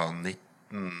siden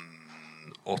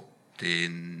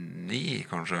 1989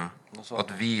 kanskje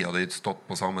At vi hadde stått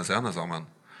på samme scene sammen.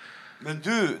 Men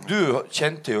du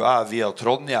kjente jo jeg via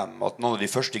Trondheim at noen av de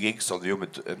første gigsene vi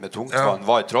gjorde med Tungtvann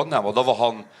var i Trondheim, og da var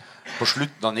han på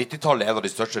slutten av 90-tallet en av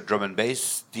de største drum and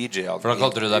bass DJ-ene. For da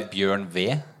kalte du deg Bjørn V?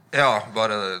 Ja,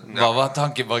 bare Hva var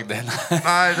tanken bak det?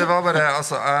 Nei, det var bare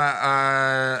altså,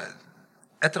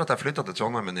 etter at jeg flyttet til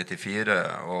Trondheim i 94,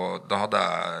 og da hadde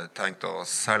jeg tenkt å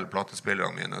selge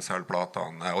platespillerne mine, selge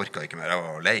platene. Jeg orket ikke mer, jeg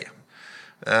var lei.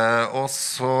 Og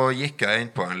så gikk jeg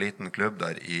inn på en liten klubb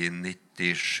der i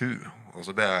 97, og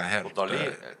så ble jeg helt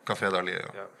Café Dali,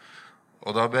 ja.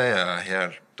 Og da ble jeg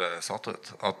helt satt ut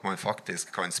at man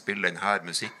faktisk kan spille denne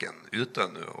musikken ute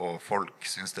nå, og folk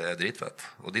synes det dritfett.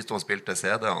 Og de stod og spilte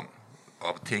CD-ene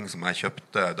av ting som jeg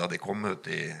kjøpte da de kom ut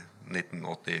i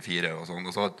 1984 og sånn.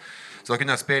 Og så da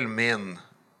kunne jeg spille min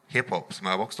hiphop som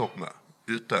jeg vokste opp med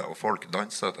ute, og folk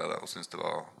danset til det og syntes det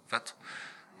var fett.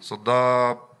 Så da,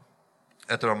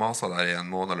 etter å ha maset der i en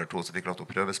måned eller to, så fikk jeg lov til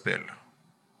å prøvespille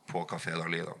på Café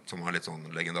Dali, da, som var litt sånn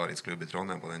legendarisk klubb i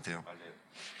Trondheim på den tiden.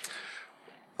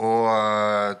 Og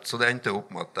så det endte opp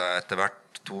med at jeg etter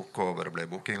hvert tok over og ble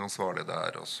bookingansvarlig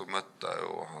der, og så møtte jeg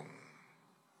jo han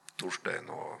Torstein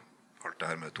og alt det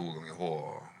her med 2 ganger H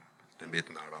og den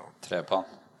biten der da. Trepann.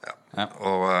 Ja.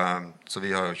 Og så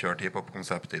vi har jo kjørt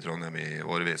hiphop-konsept i Trondheim i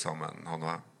årevis sammen, han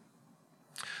og jeg.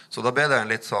 Så da ble det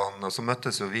en litt sånn, og så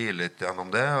møttes jo vi litt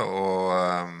gjennom det, og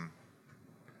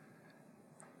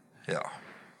ja.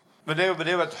 Men det er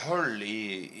jo et hull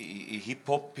i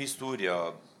hiphop-historia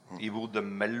i Bodø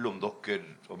mellom dere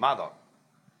og meg da,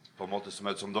 på en måte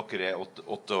som dere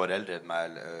 8 år eldre enn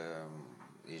meg,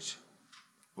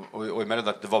 og imellom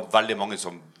det var veldig mange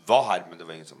som var her, men det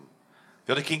var ingen som...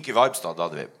 Vi hadde Kinky Vibes da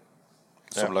hadde vi,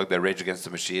 som lagde Rage Against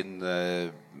the Machine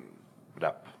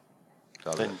rap.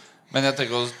 Men jeg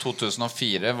tenker også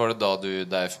 2004, var det da du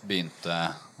begynte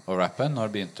å rappe? Når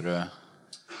begynte du?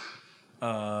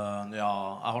 Ja,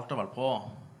 jeg holdt det vel på,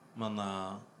 men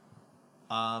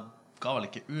jeg ga vel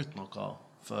ikke ut noe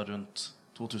før rundt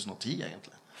 2010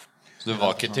 egentlig. Så du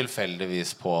var ikke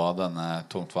tilfeldigvis på denne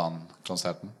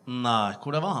Tungtvann-konserten? Nei,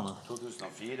 hvor det var henne?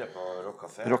 2004 på Rock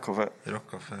Café. Rock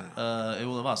Café.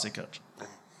 Jo, det var sikkert.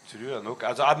 Tror jeg nok.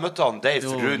 Altså, jeg møtte han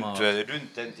Dave rundt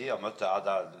den tiden møtte jeg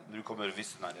deg. Du kommer og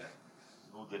visste den der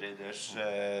Bodø Raiders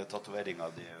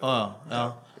tatoveringen din.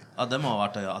 Ja, det må ha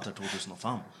vært det etter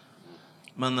 2005.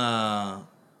 Men...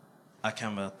 jeg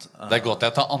kan vet Det er godt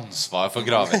jeg tar ansvar for å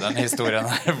grave i den historien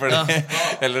her, fordi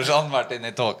ellers har han vært inne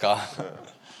i tåka.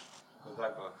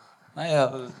 Nei,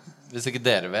 hvis ikke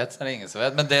dere vet, så er det ingen som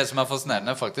vet. Men det som er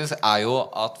fascinerende faktisk er jo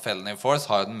at Felony Force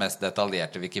har den mest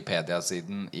detaljerte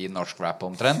Wikipedia-siden i norsk rap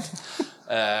omtrent.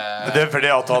 Men det er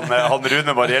fordi at han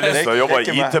Rune Mariellesen har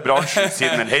jobbet i IT-bransjen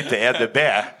siden den heter EDB.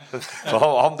 Så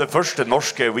han det første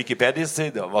norske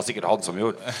Wikipedia-siden var sikkert han som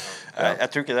gjorde. Jeg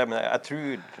tror ikke det, men jeg tror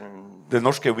det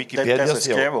norske Wikipedia-siden. Det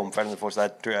som skrev om Felony Force,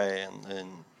 jeg tror jeg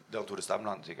det er Tore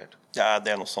Stemland sikkert. Ja,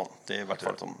 det er noe sånt. Det er i hvert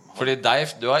fall som... Fordi Dave,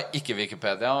 du har ikke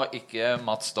Wikipedia, og ikke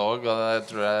Mats Dog, og jeg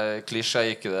tror Klish har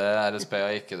ikke det, RSP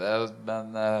har ikke det,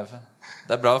 men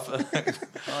det er bra.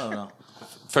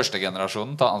 Første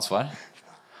generasjonen tar ansvar.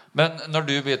 Men når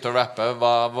du begynte å rappe,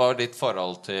 hva var ditt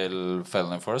forhold til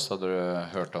Felony Force? Hadde du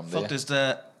hørt om de? Faktisk det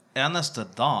eneste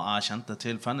da jeg kjente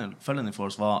til Felony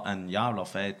Force var en jævla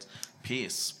feit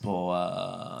piece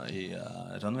i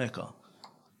Rønvika.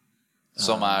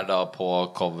 Som er da på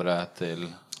coveret til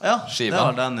skiva? Ja, det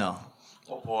var den, ja.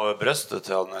 Og på brøstet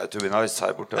til han To Be Nice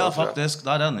her borte. Ja, faktisk,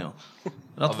 der er den jo.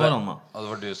 Rett foran meg. Og det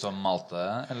var du som malte,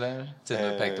 eller?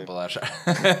 Siden du pekte på deg selv.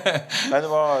 Nei,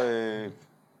 det var...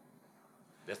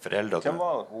 det er foreldre. Hvem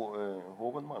var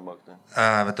hovedmannen bak det?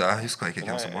 Jeg husker ikke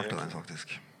hvem som malte den,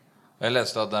 faktisk. Jeg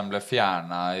leste at den ble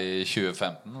fjernet i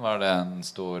 2015. Var det en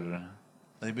stor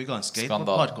De bygget en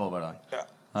skatepark over der.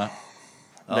 Ja.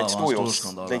 Den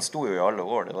sto jo i alle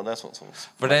år. Det var det sånn.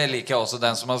 For det liker jeg også.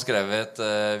 Den som har skrevet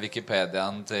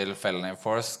Wikipediaen til Felony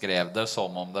Force skrev det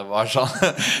som om det var sånn.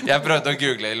 Jeg prøvde å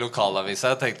google i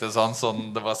lokalavisa. Jeg tenkte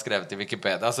sånn det var skrevet i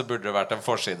Wikipedia, så burde det vært en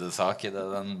forsidesak i det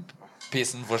den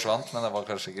pissen forsvant. Men det var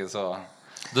kanskje ikke så...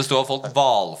 Det stod at folk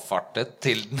valfartet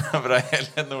til den fra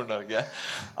hele Nord-Norge.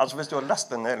 Altså hvis du har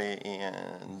lest en del i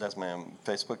det som er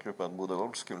Facebook-gruppa Bodø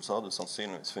Old School, så hadde du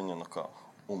sannsynligvis funnet noe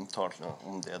omtalt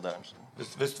om det der.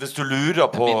 Hvis du lurer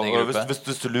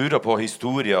på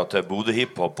historien til Bodø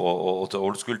hiphop og til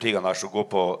Old School-tingene her, så gå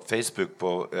på Facebook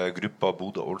på gruppa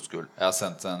Bodø Old School. Jeg har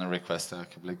sendt en request. Jeg har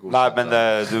ikke blitt god. Nei, men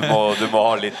du må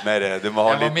ha litt mer. Jeg må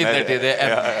midlertidig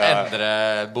endre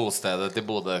bostedet til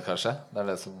Bodø, kanskje. Det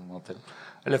er det som må til.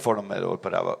 Eller får noe mer år på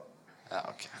ræva. Ja,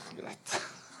 ok, greit.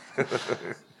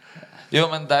 Jo,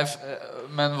 men Dave,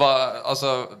 men hva,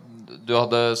 altså, du du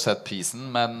hadde sett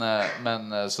Pisen, men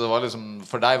så det var liksom,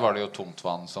 for deg var det jo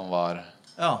Tungtvann som var det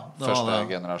første var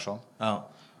det. generasjon. Ja,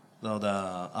 det var det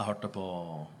jeg hørte på.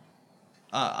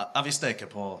 Jeg visste ikke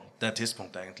på det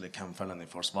tidspunktet egentlig hvem Felony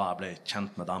Force var. Jeg ble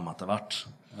kjent med dem etter hvert.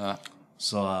 Ja.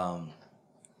 Så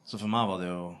for meg var det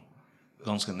jo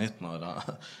ganske nytt når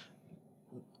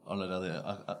allerede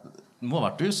det må ha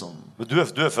vært du som Men du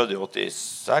er født i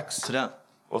 86? 3.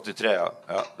 83, ja.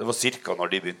 Det var cirka når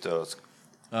de begynte å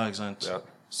Ja, ikke sant? Ja.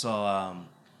 Så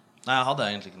nei, jeg hadde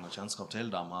egentlig ikke noe kjennskap til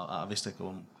dem. Jeg visste ikke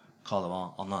om hva det var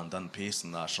annet enn den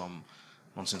pisen der som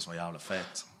man synes var jævlig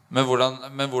feit. Men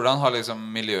hvordan har liksom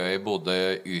miljøet i Bodø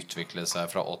utviklet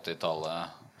seg fra 80-tallet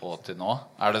og til nå?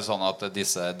 Er det sånn at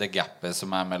det gapet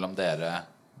som er mellom dere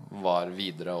var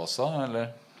videre også,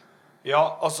 eller? Ja,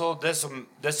 altså det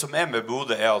som er med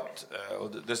Bodø er at,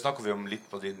 og det snakker vi om litt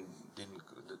på din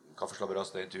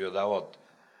kaffeslabberast-intervju, det er jo at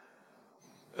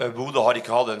Bodø har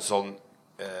ikke hatt en sånn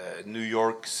New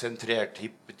York-sentrert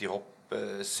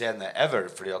hippity-hopp-scene ever,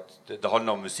 fordi at det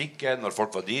handler om musikken, når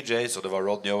folk var DJs, og det var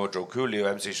Rodney og Joe Cooley og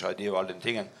MC Shady og alle den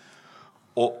tingen.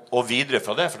 Og videre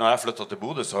fra det, for når jeg flyttet til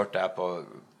Bodø, så hørte jeg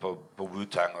på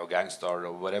Wu-Tang og Gangstar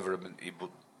og whatever, men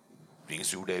ingen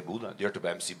som gjorde det i Bodø. De hørte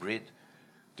på MC Breed.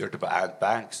 De hørte på Ant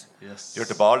Banks. Yes. De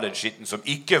hørte på all den skitten som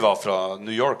ikke var fra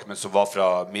New York, men som var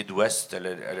fra Midwest,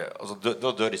 eller altså, det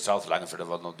var Dirty South lenge, for det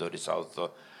var noe Dirty South.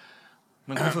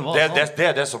 Men hvorfor var det sånn? Det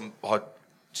er det som har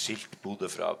skilt Bodø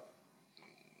fra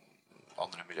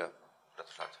andre miljø, rett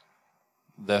og slett.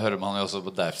 Det hører man jo også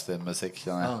på Daufstein-musikk,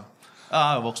 kjenner jeg. Ja. Jeg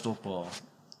har jo vokst opp på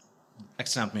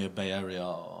ekstremt mye Bay Area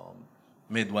og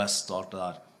Midwest og alt det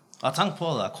der. Jeg har tenkt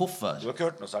på det, hvorfor? Du har ikke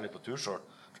hørt noe særlig på turshort?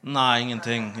 Nei,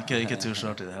 ingenting. Ikke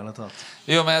turskjørt i det hele tatt.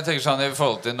 Jo, men jeg tenker sånn, i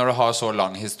forhold til når du har så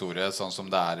lang historie sånn som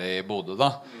det er i Bodø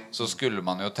da, så skulle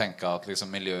man jo tenke at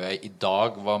liksom miljøet i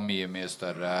dag var mye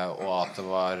større, og at det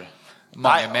var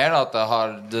mange mer da,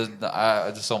 at det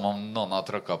er som om noen har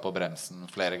trykket på bremsen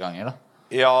flere ganger da.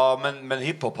 Ja, men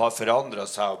hiphop har forandret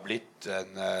seg og blitt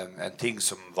en ting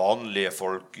som vanlige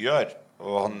folk gjør,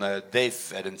 og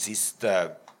Dave er den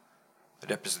siste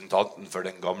representanten for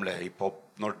den gamle hiphop,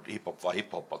 når hiphop var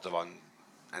hiphop, at det var en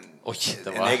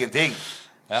egen ting.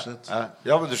 Ja.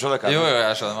 Ja, men du skjønner hva Jo,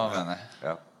 jeg skjønner hva du mener.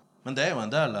 Ja. Men det er jo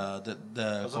en del det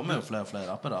kommer jo flere og flere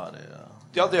rappere her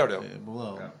Ja, det gjør det jo. i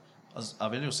Bodø. Altså, jeg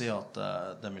vil jo si at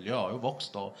det miljøet har jo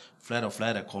vokst, og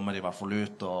flere kommer i hvert fall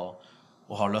ut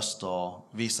og har lyst til å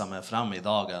vise seg mer frem i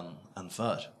dag enn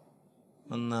før.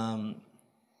 Men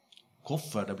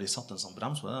hvorfor det blir satt en sånn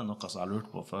brems, det er noe som jeg har lurt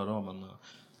på før også, men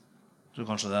jeg tror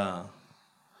kanskje det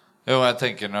Jo, jeg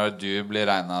tenker når du blir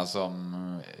regnet som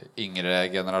yngre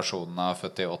generasjonen av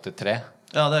født i 83.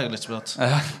 Ja, det er litt sprøtt.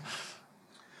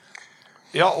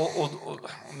 Ja,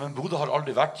 men Bodø har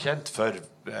aldri vært kjent for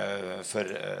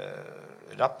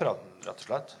rapperne, rett og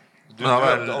slett.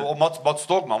 Og Mats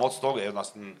Stogh er jo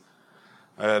nesten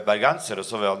bergenser, og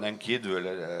så var han Enkidu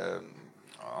eller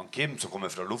han Kim som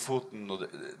kommer fra Lofoten, og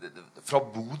fra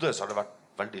Bodø så har det vært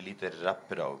veldig lite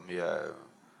rappere og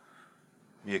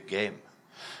mye game.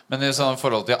 Men i sånn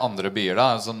forhold til andre byer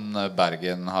da, sånn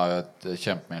Bergen har jo et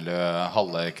kjempemiljø,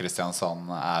 halve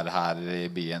Kristiansand er her i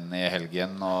byen i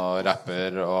helgen og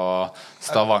rapper, og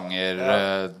Stavanger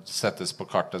settes på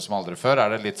kartet som aldri før.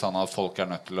 Er det litt sånn at folk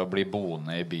er nødt til å bli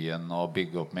boende i byen og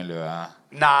bygge opp miljøet?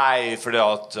 Nei, fordi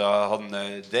at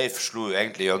Dave slo jo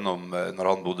egentlig gjennom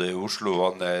når han bodde i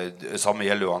Oslo, samme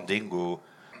gjelder jo han Dingo.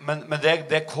 Men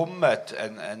det er kommet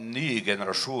en ny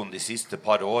generasjon de siste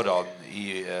par årene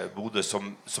i Bodø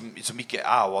som ikke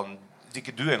er, og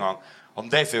ikke du engang.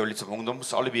 Han Dave er jo litt som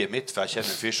ungdomsalibiet mitt, for jeg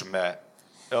kjenner en fyr som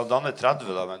han er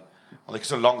 30 da, men han er ikke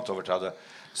så langt over 30.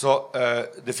 Så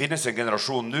det finnes en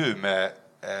generasjon nå med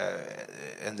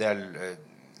en del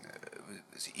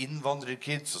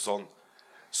innvandrerkids og sånn,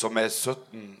 som er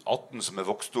 17-18, som er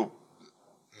vokst opp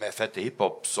med fette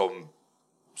hiphop,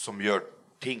 som gjør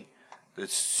ting. Det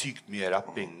er sykt mye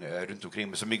rapping rundt omkring,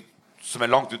 men som er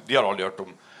langt ut. De har aldri hørt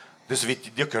om det, så vidt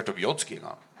de har ikke hørt om Jodski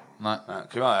engang. Nei.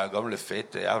 Hvem er den gamle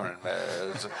feite jævlen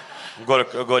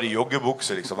han går i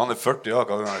joggebukser liksom. Han er 40 år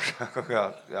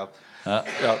ja,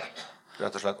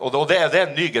 rett og slett. Og det er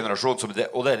en ny generasjon og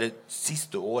det er det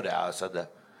siste året jeg har sett det,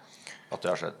 at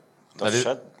det har skjedd. Det har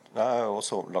skjedd. Jeg har jo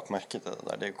også lagt merke til det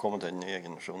der. Det er kommet en nye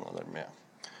generasjoner der med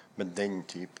den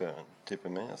type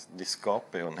mennesker. De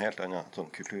skaper jo en helt annen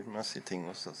sånn kulturmessig ting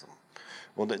også.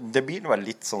 Og det blir vel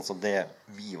litt sånn som det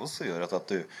vi også gjør,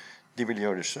 at de vil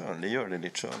gjøre det selv. De gjør det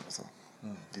litt selv. Altså.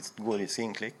 De går i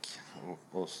sin klikk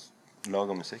og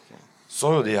lager musikk.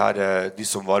 Så jo de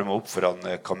som varmer opp foran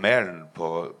Kamelen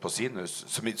på Sinus,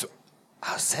 jeg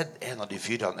har sett en av de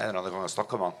fyrene en eller annen gang jeg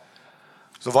snakket med han.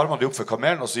 Så varmer de opp for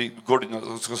kamelen, og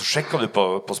så sjekker du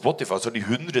på Spotify, så har de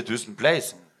 100 000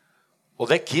 plays. Og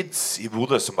det kids i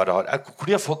Bodø som bare har... Hvor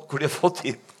de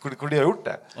har gjort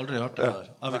det? Aldri hørt det før.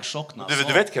 Jeg fikk sjokk når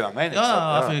Du vet hva jeg mener, ikke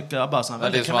sant? Ja, jeg bare sånn... Det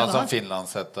er litt som en sånn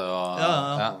finlandshette og...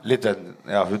 Ja. Litt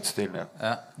hudstilen,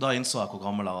 ja. Da innså jeg hvor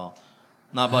gammel jeg var.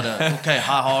 Nei, bare, ok,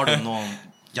 her har du noen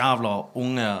jævla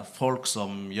unge folk som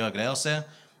gjør greia si,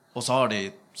 og så har de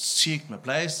sykt med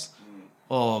plays,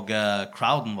 og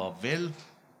crowden var vill.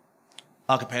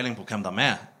 Jeg har ikke peiling på hvem de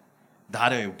er. Det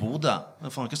her er jo Bodø. Det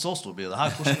er faen ikke så stor by. Det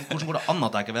her, hvordan går det an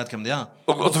at jeg ikke vet hvem de er?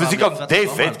 Og hvis ikke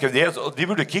Dave vet hvem de er, de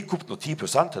burde kicke opp noe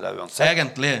 10% til deg uansett.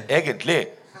 Egentlig.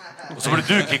 Og så burde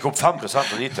du kicke opp 5%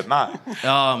 av de til meg.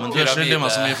 Ja, men du skylder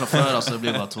meg så mye fra før, altså det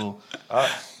blir bare 2.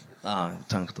 Ja,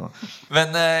 tenk da.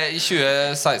 Men i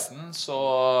 2016 så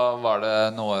var det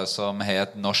noe som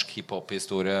het Norsk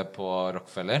hiphop-historie på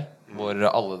Rockefeller, hvor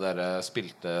alle dere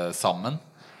spilte sammen.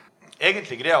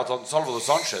 Egentlig greia at Salvador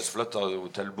Sanchez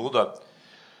flyttet til Bodø.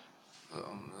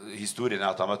 Historien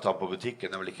at han møtte ham på butikken,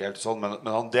 det er vel ikke helt sånn, men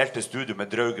han delte studio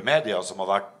med Drauge Media, som har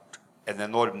vært en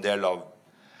enorm del av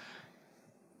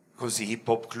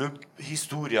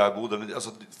hiphop-klubb-historia i Bodø.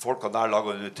 Altså, folkene der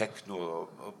lager techno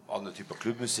og andre typer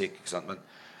klubbmusikk, ikke sant?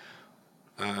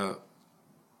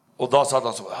 Og da sa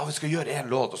han så, vi skal gjøre en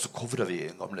låt, og så covrer vi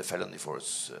den gamle Felony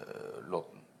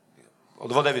Force-låten. Og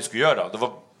det var det vi skulle gjøre. Det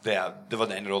var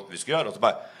den ene låten vi skulle gjøre. Og så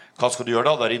bare, hva skal du gjøre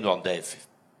da? Da ringer han Dave.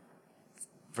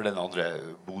 For den andre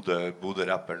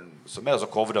Bodø-rapperen som og så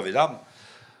covret vi dem.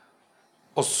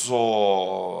 Og så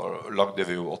lagde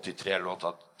vi jo 83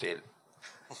 låter til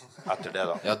etter det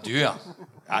da. Ja, du ja.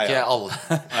 Ikke alle.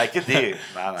 Nei, ikke de.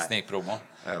 Nei. Snikpromo.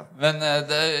 Ja. Men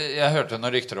jeg hørte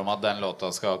noen rykter om at den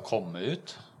låta skal komme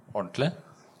ut ordentlig.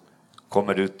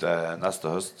 Kommer ut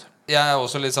neste høst. Jeg er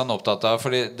også litt sånn opptatt av,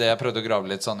 fordi det jeg prøvde å grave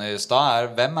litt sånn i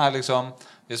sted, hvem liksom,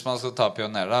 hvis man skal ta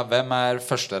pionerer da, hvem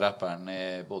første rapperen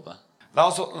i Bodø? Nei,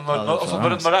 altså,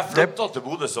 når jeg flyttet til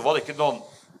Bodø, så var det ikke noen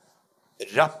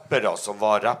rappere som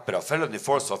var rappere. Felony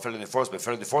Force var Felony Force, men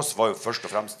Felony Force var jo først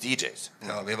og fremst DJs.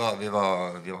 Ja, vi var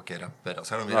ikke rappere.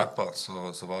 Selv om vi rappet,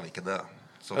 så var vi ikke det.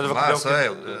 Så for meg så er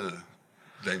jo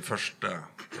den første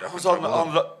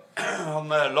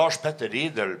han Lars Petter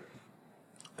Riedel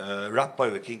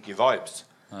rappet jo Kinky Vibes,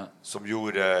 som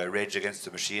gjorde Rage Against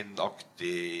the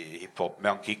Machine-aktig hiphop,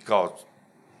 men han kicket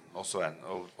også en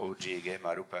OG game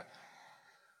her oppe.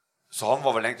 Så han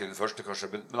var vel egentlig den første, kanskje,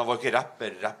 men han var ikke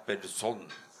rapper sånn,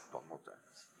 på en måte.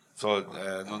 Så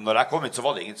når jeg kom hit, så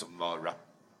var det ingen som var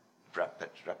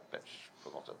rapper, på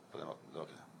en måte, på den måten.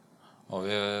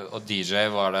 Og DJ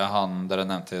var det han dere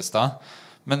nevnte i sted.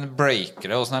 Men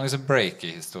breakere, hvordan er liksom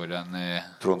breaker-historien i...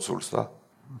 Trond Solstad?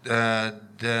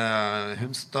 Det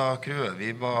Hunstad-crewet, vi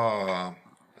var,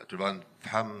 jeg tror det var en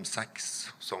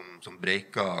 5-6 som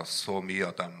breaket så mye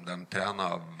at de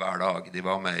trenet hver dag. De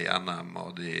var med i NM,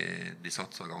 og de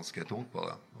satset ganske tungt på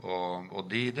det. Og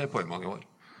de drev på i mange år.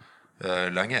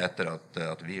 Lenge etter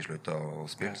at vi sluttet å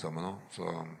spille sammen også.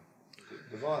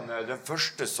 Det var den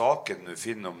første saken du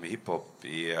finner om hiphop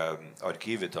i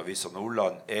arkivet til Avisa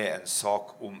Nordland en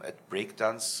sak om et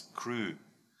breakdance-crew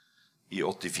i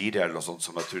 84 eller noe sånt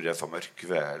som jeg tror det fra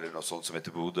Mørkve, eller noe sånt som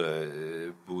heter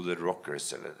Bodø Rockers,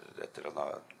 eller et eller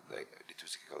annet. Jeg er litt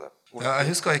usikker hva det er. Ja, jeg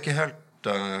husker ikke helt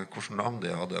hvilken navn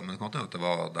de hadde, men det kan hende at det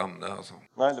var dem, det, altså.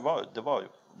 Nei,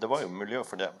 det var jo miljø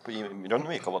for det. I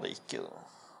Rønnevika var det ikke det,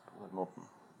 på den måten.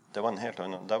 Det var en helt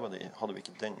annen. Der hadde vi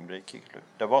ikke den breaking-kultur.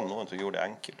 Det var noen som gjorde det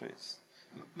enkeltvis.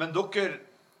 Men dere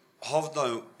havna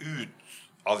jo ut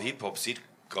av hiphop cirka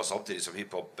samtidig som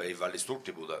hiphop ble veldig stort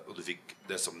i Bodø, og du fikk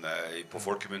det som på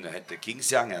folkemunne heter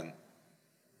Kingsgjengen.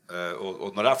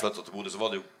 Og når jeg flyttet til Bodø, så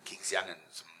var det jo Kingsgjengen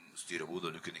som styrer Bodø.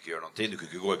 Du kunne ikke gjøre noen ting, du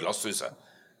kunne ikke gå i glasshuset.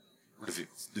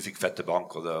 Du fikk fette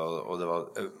bank, og det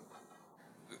var...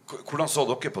 Hvordan så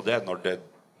dere på det når det,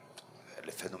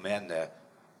 eller fenomenet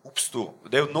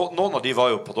oppstod? Det er jo, noen av de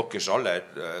var jo på deres alder,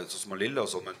 sånn som Lille og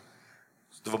sånn, men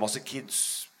det var masse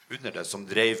kids under det som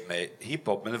drev med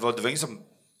hiphop, men det var ingen som...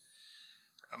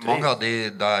 Mange av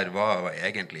de der var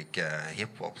egentlig ikke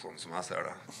hiphop, sånn som jeg ser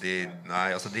det.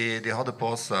 De hadde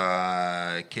på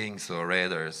seg Kings og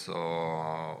Raiders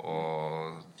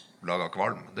og laget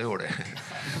kvalm. Det gjorde de.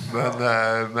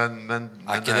 men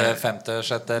er ikke det femte,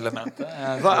 sjette elementet?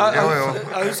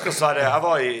 Jeg husker Sverre,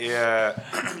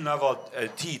 når jeg var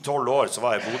 10-12 år, så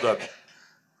var jeg i Bodø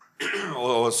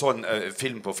og så en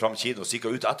film på Fram Kino, så gikk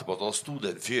jeg ut etterpå, og da stod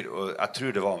det en fyr, og jeg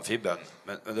tror det var en Fibben,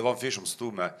 men det var en fyr som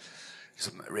stod med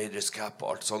liksom, Raiders cap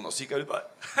og alt sånn, og så gikk jeg ut bare,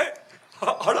 hei,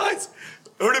 hallais,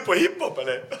 hører du på hiphop,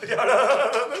 eller? Ja, det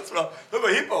er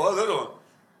på hiphop, hva er det nå?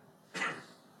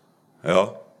 Ja.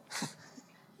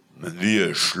 men vi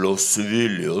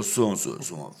slåssvillige og sånn,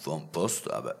 som han faen pasta.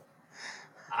 Jeg bare,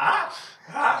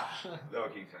 det var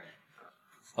King Kong.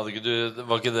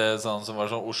 Var ikke det sånn som var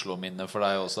sånn Oslo-minne for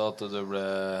deg også, at du ble...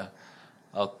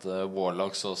 At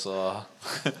Warlocks også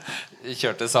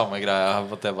kjørte samme greia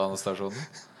på T-banestasjonen?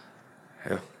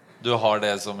 Ja. Du har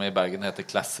det som i Bergen heter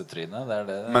klassetryne, det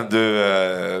det. Men du,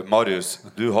 Marius,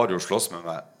 du har jo slåss med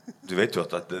meg. Du vet jo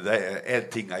at det en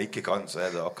ting jeg ikke kan, så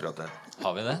det akkurat det.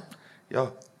 Har vi det? Ja,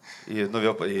 når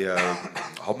vi var i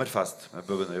Hammerfest med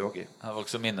Bøben og Yogi. Det var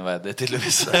ikke så minneverdig,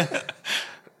 tydeligvis.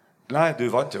 Nei,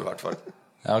 du vant jo i hvert fall.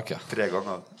 Ja, ok. 3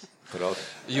 ganger på rad.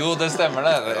 Jo, det stemmer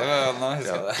det. Nå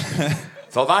husker jeg det.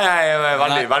 Så nei,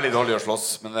 jeg veldig dårlig å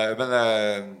slåss.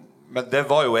 Men det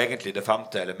var jo egentlig det 5.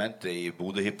 elementet i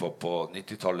Bodø hiphop på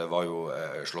 90-tallet var jo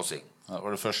slåssing. Det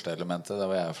var det første elementet, det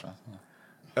var jeg fra.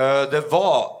 Det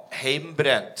var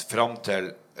heimbrent frem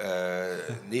til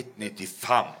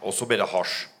 1995, og så ble det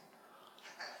hasj.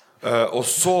 Og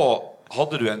så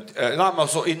hadde du en... Nei, men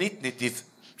altså i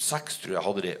 1996 tror jeg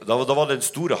hadde de. Da var det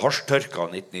den store hasjtørka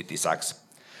 1996.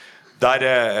 Ja,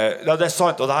 det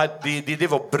sant, og de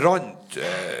var brant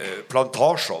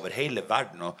plantasjer over hele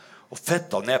verden, og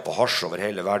fetta ned på hasj over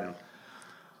hele verden.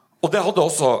 Og det hadde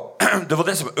også, det var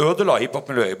det som ødela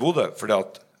hiphop-miljøet i Bodø, fordi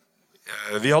at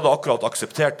vi hadde akkurat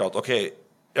akseptert at, ok,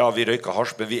 ja, vi røyker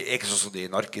hasj, men vi ikke sånn som de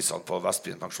narkisene på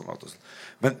Vestbyen pensjonat.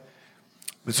 Men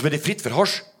så ble det fritt for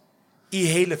hasj i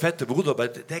hele fette Bodø,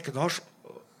 det ikke en hasj.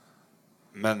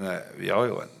 Men vi har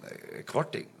jo en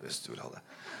kvarting, hvis du vil ha det.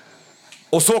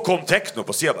 Og så kom tekno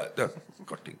på siden bare,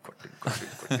 kvarting.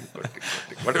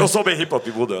 Og så ble hiphop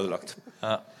i Bodø ødelagt.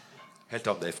 Ja. Helt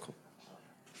av Dave kom.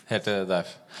 Helt til Dave.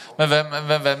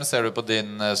 Men hvem ser du på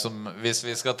din som, hvis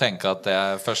vi skal tenke at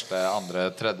det første,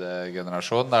 andre, tredje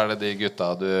generasjon, da det de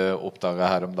gutta du oppdaget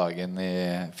her om dagen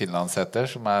i Finlandsheter,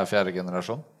 som 4.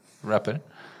 generasjon rapper?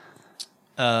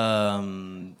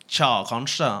 Tja,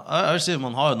 kanskje. Jeg vil si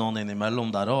man har jo noen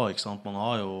innimellom der også, ikke sant? Man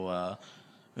har jo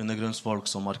undergrunnsfolk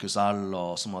som Markus L,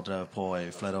 og som har drevet på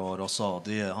i flere år også.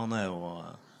 Han er jo...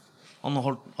 Han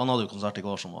hadde jo konsert i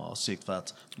går som var sykt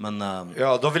fett. Men,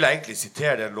 ja, da vil jeg egentlig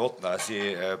sitere den låten der jeg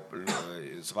sier,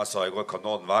 som jeg sa i går, kan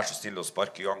noen være så snill å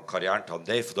sparke i gang karrieren til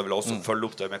Dave, for da vil jeg også følge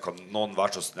opp det med kan noen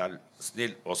være så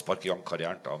snill å sparke i gang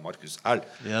karrieren til Markus L.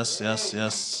 Yes.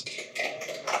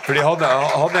 Fordi han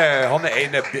er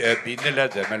ene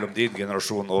bindeleddet mellom din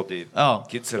generasjon og de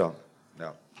kidserne.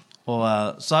 Ja. Og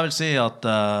så jeg vil si at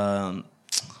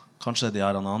kanskje de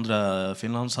her andre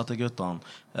finlandshetteguttene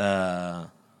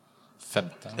 5.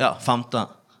 Ja, 5.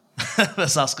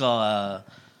 Hvis jeg skal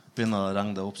begynne å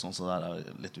regne det opp sånn, så der jeg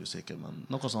litt usikker, men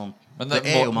noe sånt. Men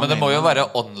det må jo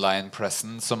være online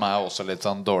presence som også litt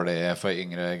sånn dårlig for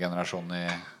yngre generasjon i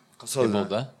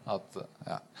Bodø. At,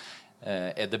 ja.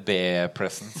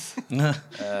 EDB-presence.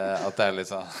 At det litt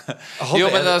sånn...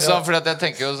 Jo, men det sånn, fordi at jeg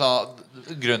tenker jo sånn,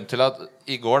 grunnen til at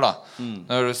i går da,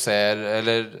 når du ser,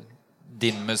 eller...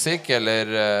 din musikk, eller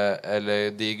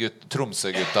de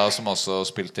Tromsø-gutta som også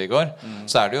spilte i går,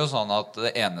 så det jo sånn at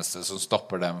det eneste som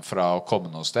stopper dem fra å komme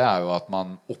noe sted, jo at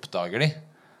man oppdager de.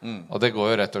 Og det går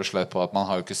jo rett og slett på at man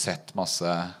har jo ikke sett masse...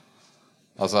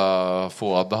 Altså,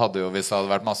 Fouad hadde jo, hvis det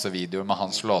hadde vært masse videoer med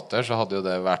hans låter, så hadde jo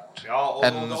det vært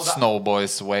en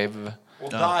Snowboys-wave. Og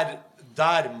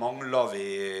der mangler vi...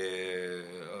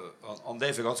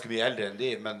 Dave ganske mye eldre enn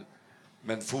de,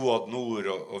 men Fouad Nord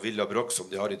og Villa Brock som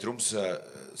de har i Tromsø,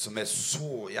 som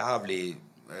så jævlig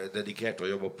dedikert å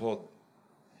jobbe på,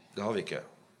 det har vi ikke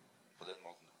på den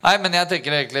måten. Nei, men jeg tenker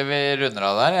egentlig vi runder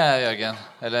av der, Jørgen.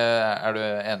 Eller du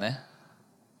enig?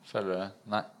 Føler du?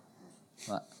 Nei.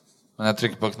 Men jeg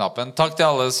trykker på knappen. Takk til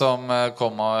alle som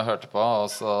kom og hørte på, og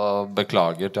så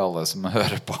beklager til alle som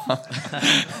hører på.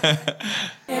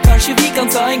 Kanskje vi kan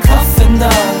ta en kaffen da?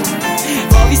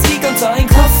 Hva hvis vi kan ta en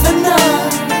kaffen da?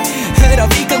 Hør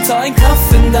at vi kan ta en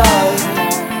kaffen da?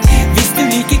 Hvis du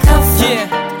liker kaffe.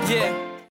 Yeah.